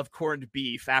of corned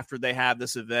beef after they have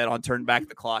this event on Turn Back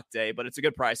the Clock Day, but it's a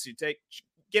good price. You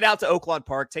get out to Oaklawn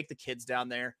Park, take the kids down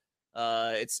there.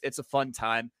 It's a fun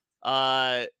time.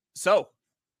 So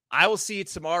I will see you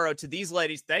tomorrow. To these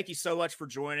ladies, thank you so much for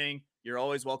joining. You're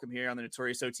always welcome here on the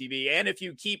Notorious OTV. And if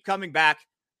you keep coming back,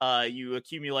 you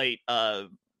accumulate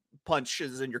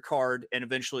punches in your card and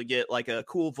eventually get like a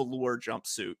cool velour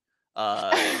jumpsuit.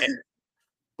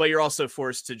 But you're also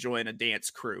forced to join a dance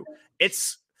crew.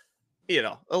 It's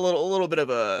a little bit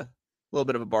of a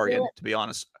bargain, to be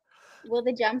honest. Will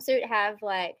the jumpsuit have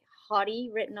like hottie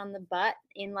written on the butt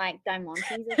in like diamantes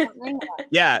or something?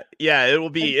 Yeah, it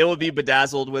will be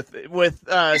bedazzled with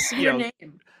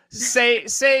name.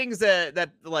 sayings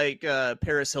that like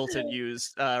Paris Hilton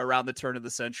used around the turn of the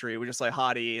century, with just like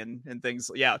hottie and things.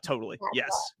 Yeah, totally. Yes.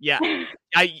 Yeah.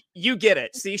 You get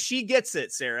it. See, she gets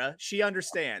it, Sarah. She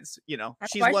understands.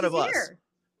 She's one of us.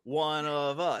 One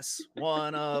of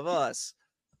us.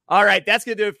 All right, that's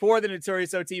going to do it for the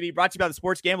Notorious OTV, brought to you by the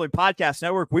Sports Gambling Podcast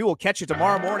Network. We will catch you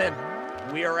tomorrow morning.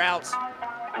 We are out.